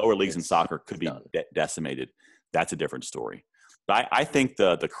 Yeah. The lower leagues in soccer could be decimated. That's a different story. But I think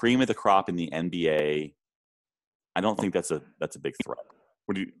the cream of the crop in the NBA, I don't think that's a big threat.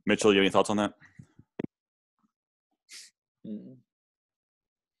 Mitchell, you have any thoughts on that?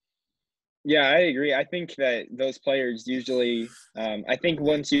 Yeah, I agree. I think that those players usually, I think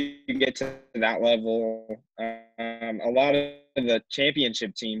once you get to that level, a lot of the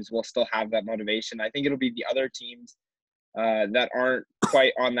championship teams will still have that motivation. I think it'll be the other teams that aren't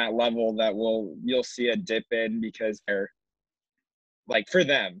quite on that level that you'll see a dip in, because they're like, for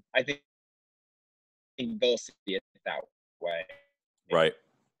them, I think they'll see it that way. Right.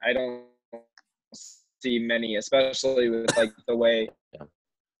 I don't see many, especially with like the way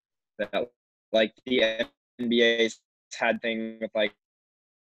that like the NBA's had things with like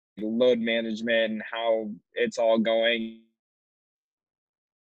load management and how it's all going.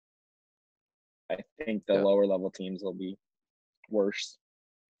 I think the lower level teams will be worse.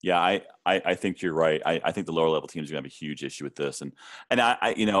 Yeah, I think you're right. I think the lower level teams are going to have a huge issue with this, and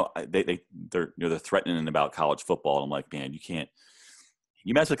they're threatening about college football. I'm like, man,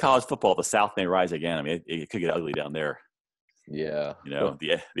 you mess with college football, the South may rise again. I mean, it could get ugly down there. Yeah. You know,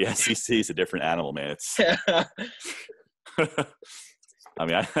 the SEC is a different animal, man. It's. I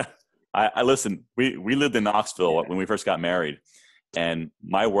mean, I listen. We lived in Knoxville when we first got married, and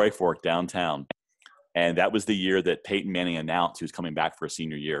my wife worked downtown. And that was the year that Peyton Manning announced he was coming back for a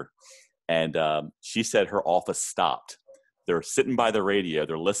senior year. And she said her office stopped. They're sitting by the radio.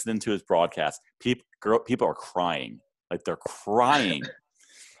 They're listening to his broadcast. People are crying. Like, they're crying.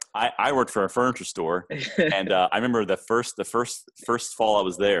 I worked for a furniture store. And I remember the first fall I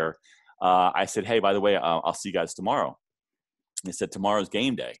was there, I said, hey, by the way, I'll see you guys tomorrow. They said, tomorrow's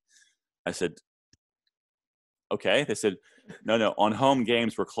game day. I said, okay. They said, no, on home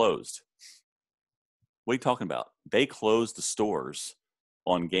games, we're closed. What are you talking about? They closed the stores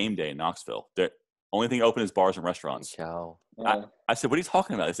on game day in Knoxville. The only thing open is bars and restaurants. I said, what are you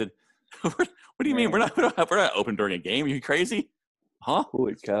talking about? I said, what do you mean? We're not open during a game. Are you crazy? Huh?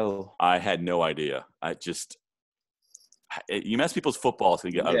 Holy cow. I had no idea. You mess people's football, it's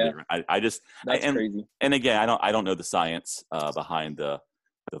going to get ugly. That's crazy. And again, I don't know the science behind the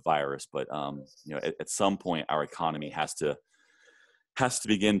virus, but at some point our economy has to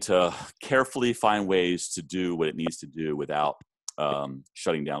begin to carefully find ways to do what it needs to do without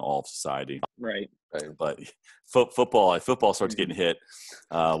shutting down all of society. Right. But football starts getting hit.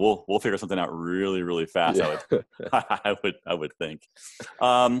 We'll figure something out really, really fast. Yeah. I would think.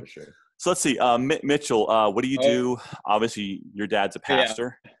 For sure. So let's see, Mitchell. What do you do? Obviously, your dad's a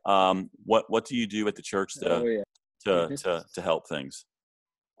pastor. Yeah. What do you do at the church to help things?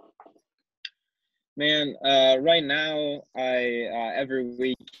 Man, right now I every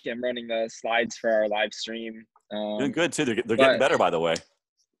week I'm running the slides for our live stream. Doing good too. They're getting better, by the way.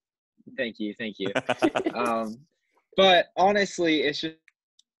 Thank you. But honestly, it's just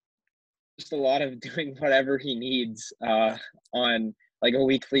a lot of doing whatever he needs on like a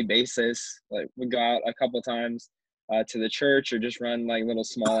weekly basis. Like, we go out a couple times to the church, or just run like little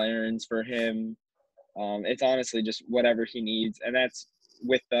small errands for him. It's honestly just whatever he needs, and that's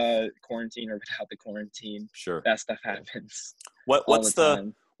with the quarantine or without the quarantine. Sure, that stuff happens. What's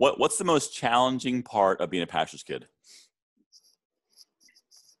the most challenging part of being a pastor's kid?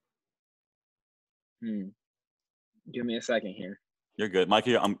 Give me a second here. You're good,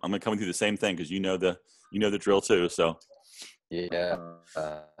 Mikey. I'm gonna come through the same thing, because you know the drill too. So yeah.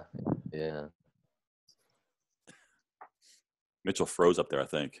 Mitchell froze up there, I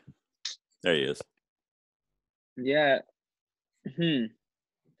think. There he is. Yeah.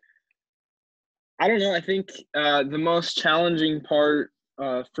 I don't know. I think the most challenging part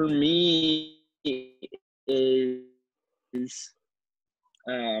for me is,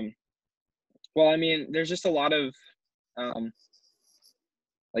 well, I mean, there's just a lot of,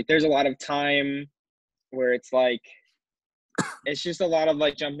 there's a lot of time where it's like, it's just a lot of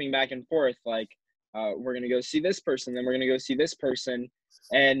like jumping back and forth. Like, we're going to go see this person, then we're going to go see this person.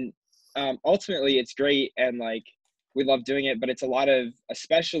 And ultimately it's great. And like, we love doing it, but it's a lot of,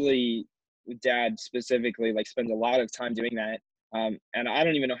 especially Dad specifically, like, spends a lot of time doing that. And I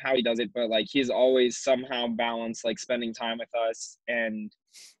don't even know how he does it, but like, he's always somehow balanced like spending time with us and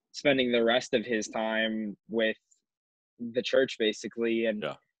spending the rest of his time with the church basically, and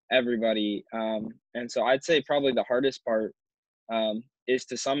everybody. And so I'd say probably the hardest part is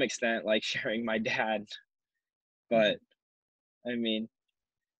to some extent like sharing my dad, but I mean,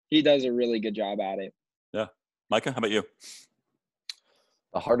 he does a really good job at it. Yeah. Micah, how about you?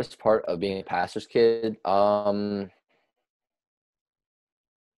 The hardest part of being a pastor's kid, I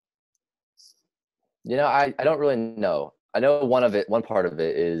don't really know. I know one part of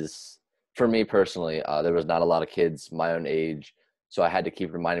it is, for me personally, there was not a lot of kids my own age, so I had to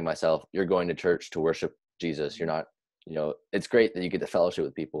keep reminding myself, you're going to church to worship Jesus. You're not, it's great that you get to fellowship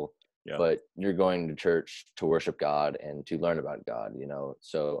with people, Yeah. but you're going to church to worship God and to learn about God,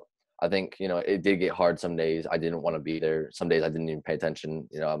 So I think, it did get hard some days. I didn't want to be there. Some days I didn't even pay attention,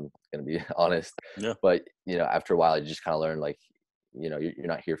 I'm going to be honest. Yeah. But, after a while, you just kind of learn, like, you're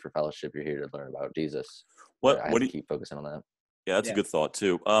not here for fellowship. You're here to learn about Jesus. I had to keep focusing on that. Yeah, that's a good thought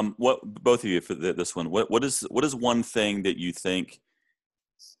too. What both of you for this one? What is one thing that you think?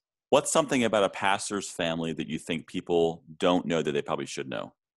 What's something about a pastor's family that you think people don't know that they probably should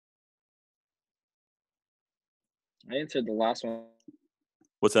know? I answered the last one.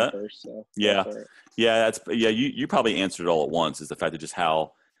 What's that? First, so yeah. You probably answered it all at once. Is the fact that just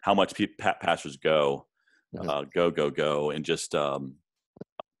how much pastors go, go, and just.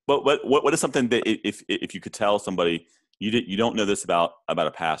 What is something that if you could tell somebody you don't know this about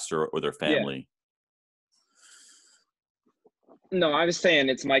a pastor or their family? No, I was saying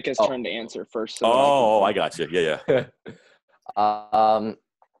it's Micah's turn to answer first. So I got you. Yeah. I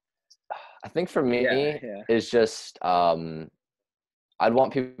think for me, it's just I'd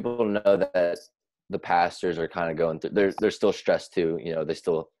want people to know that the pastors are kind of going through. They're still stressed too. They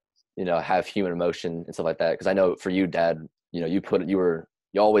still have human emotion and stuff like that. Because I know for you, Dad, you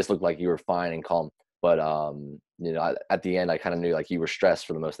always looked like you were fine and calm. But at the end, I kind of knew like you were stressed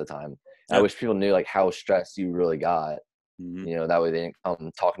for the most of the time. Yep. I wish people knew like how stressed you really got. Mm-hmm. That way they didn't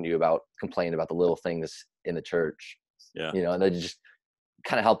come talking to you about complaining about the little things in the church. Yeah. And they just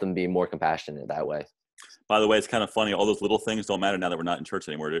kind of help them be more compassionate that way. By the way, it's kind of funny. All those little things don't matter now that we're not in church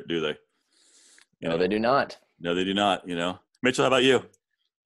anymore, do they? No, they do not. No, they do not. Mitchell, how about you?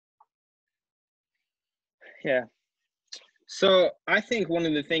 Yeah. So I think one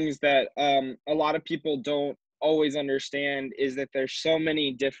of the things that a lot of people don't always understand is that there's so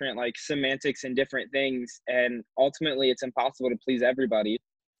many different like semantics and different things, and ultimately it's impossible to please everybody.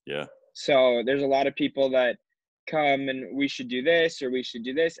 Yeah. So there's a lot of people that come and we should do this or we should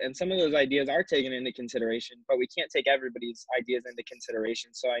do this, and some of those ideas are taken into consideration, but we can't take everybody's ideas into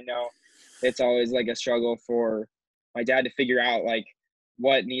consideration. So I know it's always like a struggle for my dad to figure out like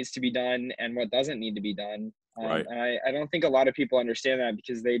what needs to be done and what doesn't need to be done. Right. And I don't think a lot of people understand that,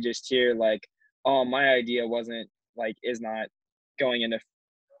 because they just hear like, oh, my idea is not going into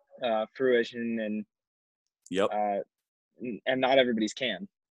fruition, and yep. And not everybody's can.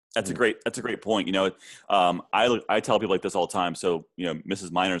 That's a great point. I tell people like this all the time. So,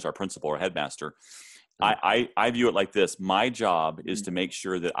 Mrs. Miner is our principal or headmaster. I view it like this. My job is to make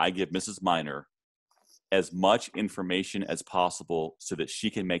sure that I give Mrs. Miner as much information as possible so that she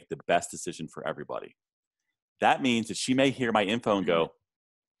can make the best decision for everybody. That means that she may hear my info and go,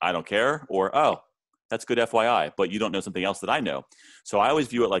 I don't care, or, oh, that's good FYI, but you don't know something else that I know. So I always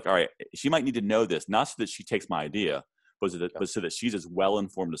view it like, all right, she might need to know this, not so that she takes my idea, but so that she's as well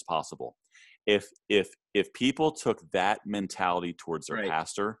informed as possible. If people took that mentality towards their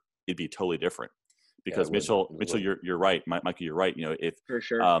pastor, it'd be totally different. Because Mitchell, you're right, Micah, you're right. If for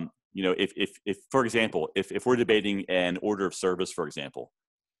sure, if for example, if we're debating an order of service, for example,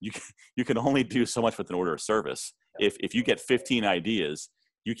 you can only do so much with an order of service. If you get 15 ideas,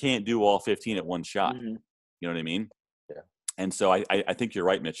 you can't do all 15 at one shot. Mm-hmm. You know what I mean? Yeah. And so I think you're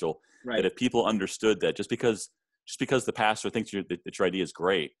right, Mitchell. Right. That if people understood that just because the pastor thinks that your idea is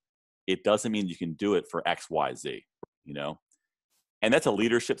great, it doesn't mean you can do it for X, Y, Z. And that's a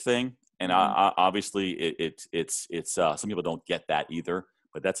leadership thing. And obviously, it's some people don't get that either.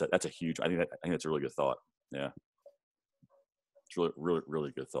 But that's a huge. I think that's a really good thought. Yeah. It's really, really,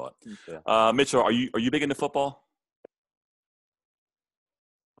 really good thought. Yeah. Mitchell, are you big into football?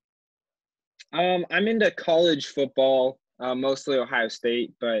 I'm into college football, mostly Ohio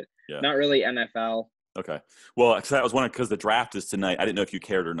State, but not really NFL. Okay. Well, because I was wondering, because the draft is tonight. I didn't know if you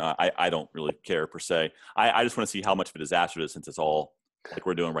cared or not. I don't really care per se. I just want to see how much of a disaster it is, since it's all like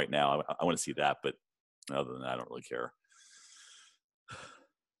we're doing right now. I want to see that, but other than that, I don't really care.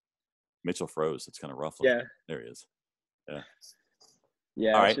 Mitchell froze. It's kind of rough. Yeah. There he is. Yeah.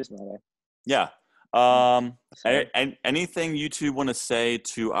 Yeah. All right. It's just not yeah. And anything you two want to say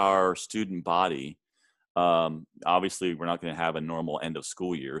to our student body? Obviously we're not going to have a normal end of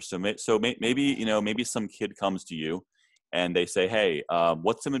school year. So maybe some kid comes to you and they say, hey,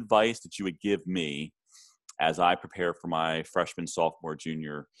 what's some advice that you would give me as I prepare for my freshman, sophomore,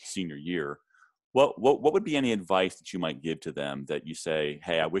 junior, senior year? What would be any advice that you might give to them that you say,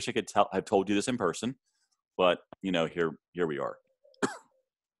 hey, I wish I could have told you this in person, but here we are.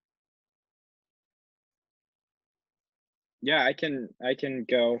 Yeah, I can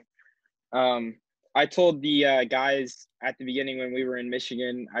go. I told the guys at the beginning when we were in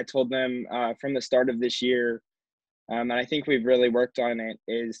Michigan, I told them from the start of this year, and I think we've really worked on it,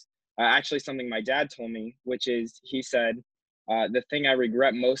 is actually something my dad told me, which is he said, the thing I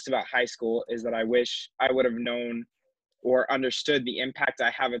regret most about high school is that I wish I would have known or understood the impact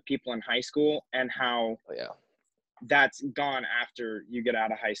I have of people in high school and how that's gone after you get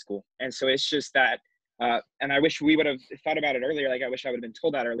out of high school. And so it's just that, and I wish we would have thought about it earlier. Like I wish I would have been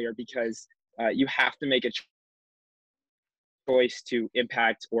told that earlier, because you have to make a choice to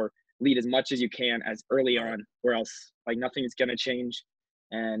impact or lead as much as you can as early on, or else like nothing's going to change.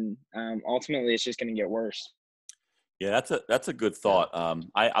 And ultimately it's just going to get worse. Yeah, that's a good thought.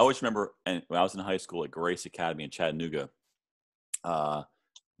 I always remember when I was in high school at Grace Academy in Chattanooga,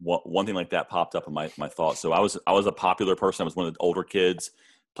 one thing like that popped up in my thoughts. So I was a popular person. I was one of the older kids,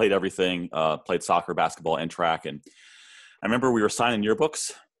 played everything, played soccer, basketball, and track. And I remember we were signing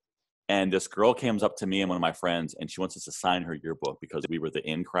yearbooks, and this girl comes up to me and one of my friends, and she wants us to sign her yearbook because we were the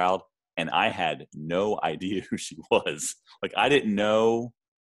in crowd. And I had no idea who she was. Like, I didn't know.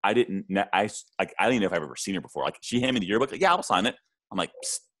 I didn't know if I've ever seen her before. Like, she handed me the yearbook. Like, yeah, I'll sign it. I'm like, who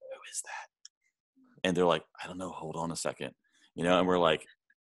is that? And they're like, I don't know. Hold on a second. And we're like,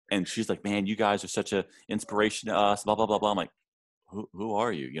 and she's like, man, you guys are such an inspiration to us, blah, blah, blah, blah. I'm like, who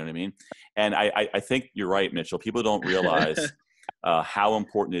are you? You know what I mean? And I think you're right, Mitchell. People don't realize how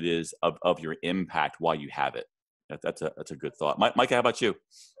important it is of your impact while you have it. That's a good thought. Micah, how about you?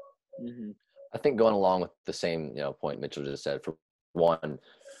 Mm-hmm. I think going along with the same, point Mitchell just said, for one,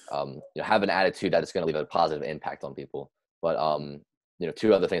 have an attitude that is going to leave a positive impact on people. But,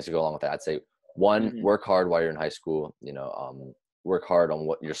 two other things to go along with that. I'd say one, work hard while you're in high school, work hard on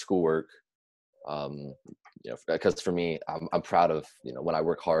what your schoolwork, because for me, I'm proud of, when I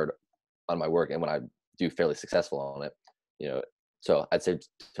work hard on my work and when I do fairly successful on it, so I'd say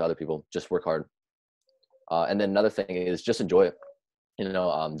to other people, just work hard. And then another thing is just enjoy it.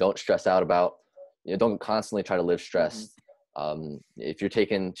 Don't stress out about, don't constantly try to live stressed. If you're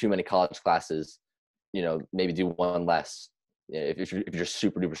taking too many college classes, maybe do one less. If you're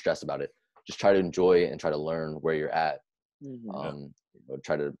super duper stressed about it, just try to enjoy and try to learn where you're at.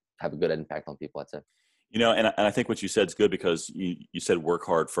 Try to have a good impact on people, I'd say. And I think what you said is good, because you said work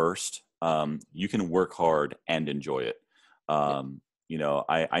hard first. You can work hard and enjoy it.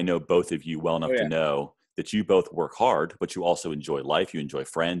 I know both of you well enough to know that you both work hard, but you also enjoy life. You enjoy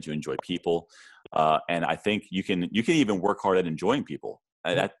friends. You enjoy people. And I think you can even work hard at enjoying people.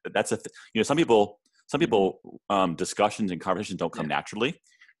 That's some people discussions and conversations don't come naturally.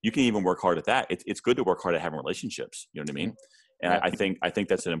 You can even work hard at that. It's good to work hard at having relationships. You know what I mean? And I think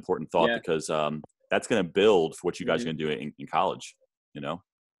that's an important thought, because that's going to build for what you guys are going to do in college.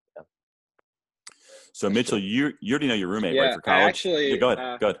 So Mitchell, you already know your roommate, right, for college? Go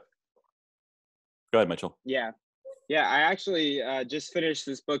ahead. Go ahead, Mitchell. Yeah. I actually just finished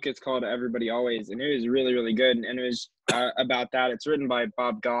this book. It's called Everybody Always, and it was really, really good. And it was about that. It's written by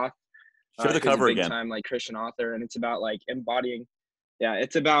Bob Goff. Show the cover who's a big again. time embodying.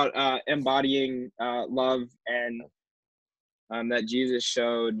 It's about embodying love and that Jesus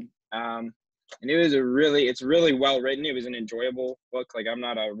showed. And it's really well written. It was an enjoyable book. Like, I'm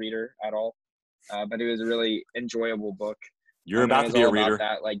not a reader at all, but it was a really enjoyable book. You're about to be a reader.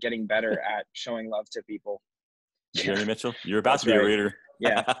 About that, like getting better at showing love to people. You hear me, Mitchell? You're about to be a reader.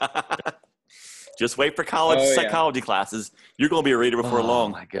 Yeah. Just wait for college psychology classes. You're going to be a reader before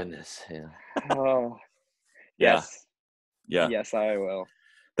long. Oh my goodness. Yeah. Oh. Yes. Yeah. Yes, I will.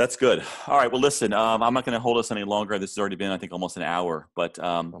 That's good. All right. Well, listen, I'm not going to hold us any longer. This has already been, I think, almost an hour. But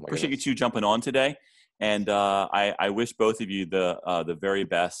appreciate you two jumping on today. And I wish both of you the very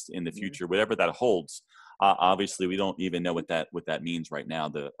best in the future, whatever that holds. Obviously, we don't even know what that means right now.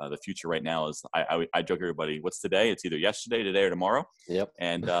 The future right now is, I joke everybody, what's today? It's either yesterday, today, or tomorrow. Yep.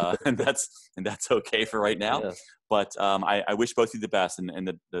 And that's okay for right now. Yeah. But I wish both of you the best.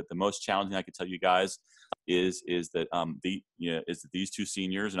 And the most challenging I could tell you guys is that these two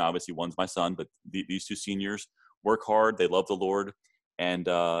seniors, and obviously one's my son, but these two seniors work hard. They love the Lord, and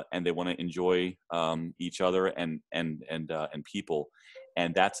they want to enjoy each other and people.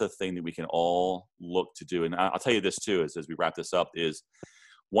 And that's a thing that we can all look to do. And I'll tell you this too, as we wrap this up, is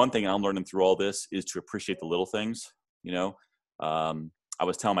one thing I'm learning through all this is to appreciate the little things. I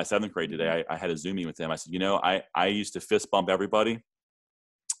was telling my 7th grade today, I had a Zoom meeting with them. I said, I used to fist bump everybody.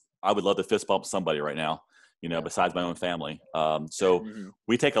 I would love to fist bump somebody right now, besides my own family. So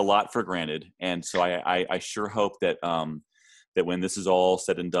we take a lot for granted. And so I sure hope that that when this is all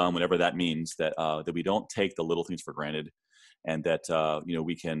said and done, whatever that means, that that we don't take the little things for granted, and that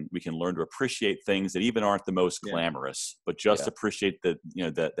we can learn to appreciate things that even aren't the most glamorous, but just appreciate the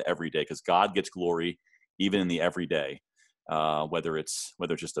the everyday, because God gets glory even in the everyday. Whether it's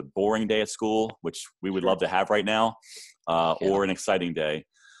just a boring day at school, which we would love to have right now, or an exciting day,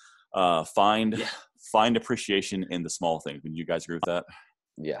 find appreciation in the small things. Would you guys agree with that?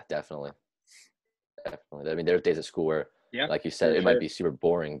 Yeah, definitely. I mean, there's days at school where, like you said, it sure. might be super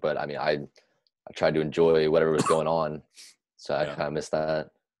boring, but I mean, I tried to enjoy whatever was going on, so I kind of miss that.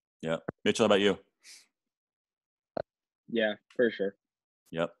 Yeah, Mitchell, how about you? Yeah, for sure.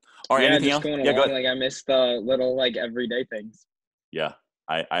 Yep. All right. Yeah, anything just else? going Yeah, go along, ahead. like I miss the little like everyday things. Yeah,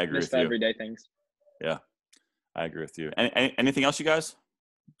 I agree Miss with the you. everyday things. Yeah, I agree with you. Anything else, you guys,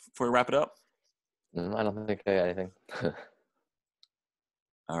 before we wrap it up? I don't think I got anything.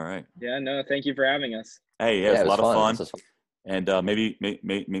 All right. Yeah, no, thank you for having us. Yeah, Hey, it was a lot of fun. This was fun. And maybe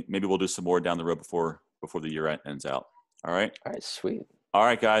we'll do some more down the road before the year ends out. All right. All right, sweet. All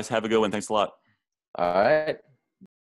right, guys. Have a good one. Thanks a lot. All right.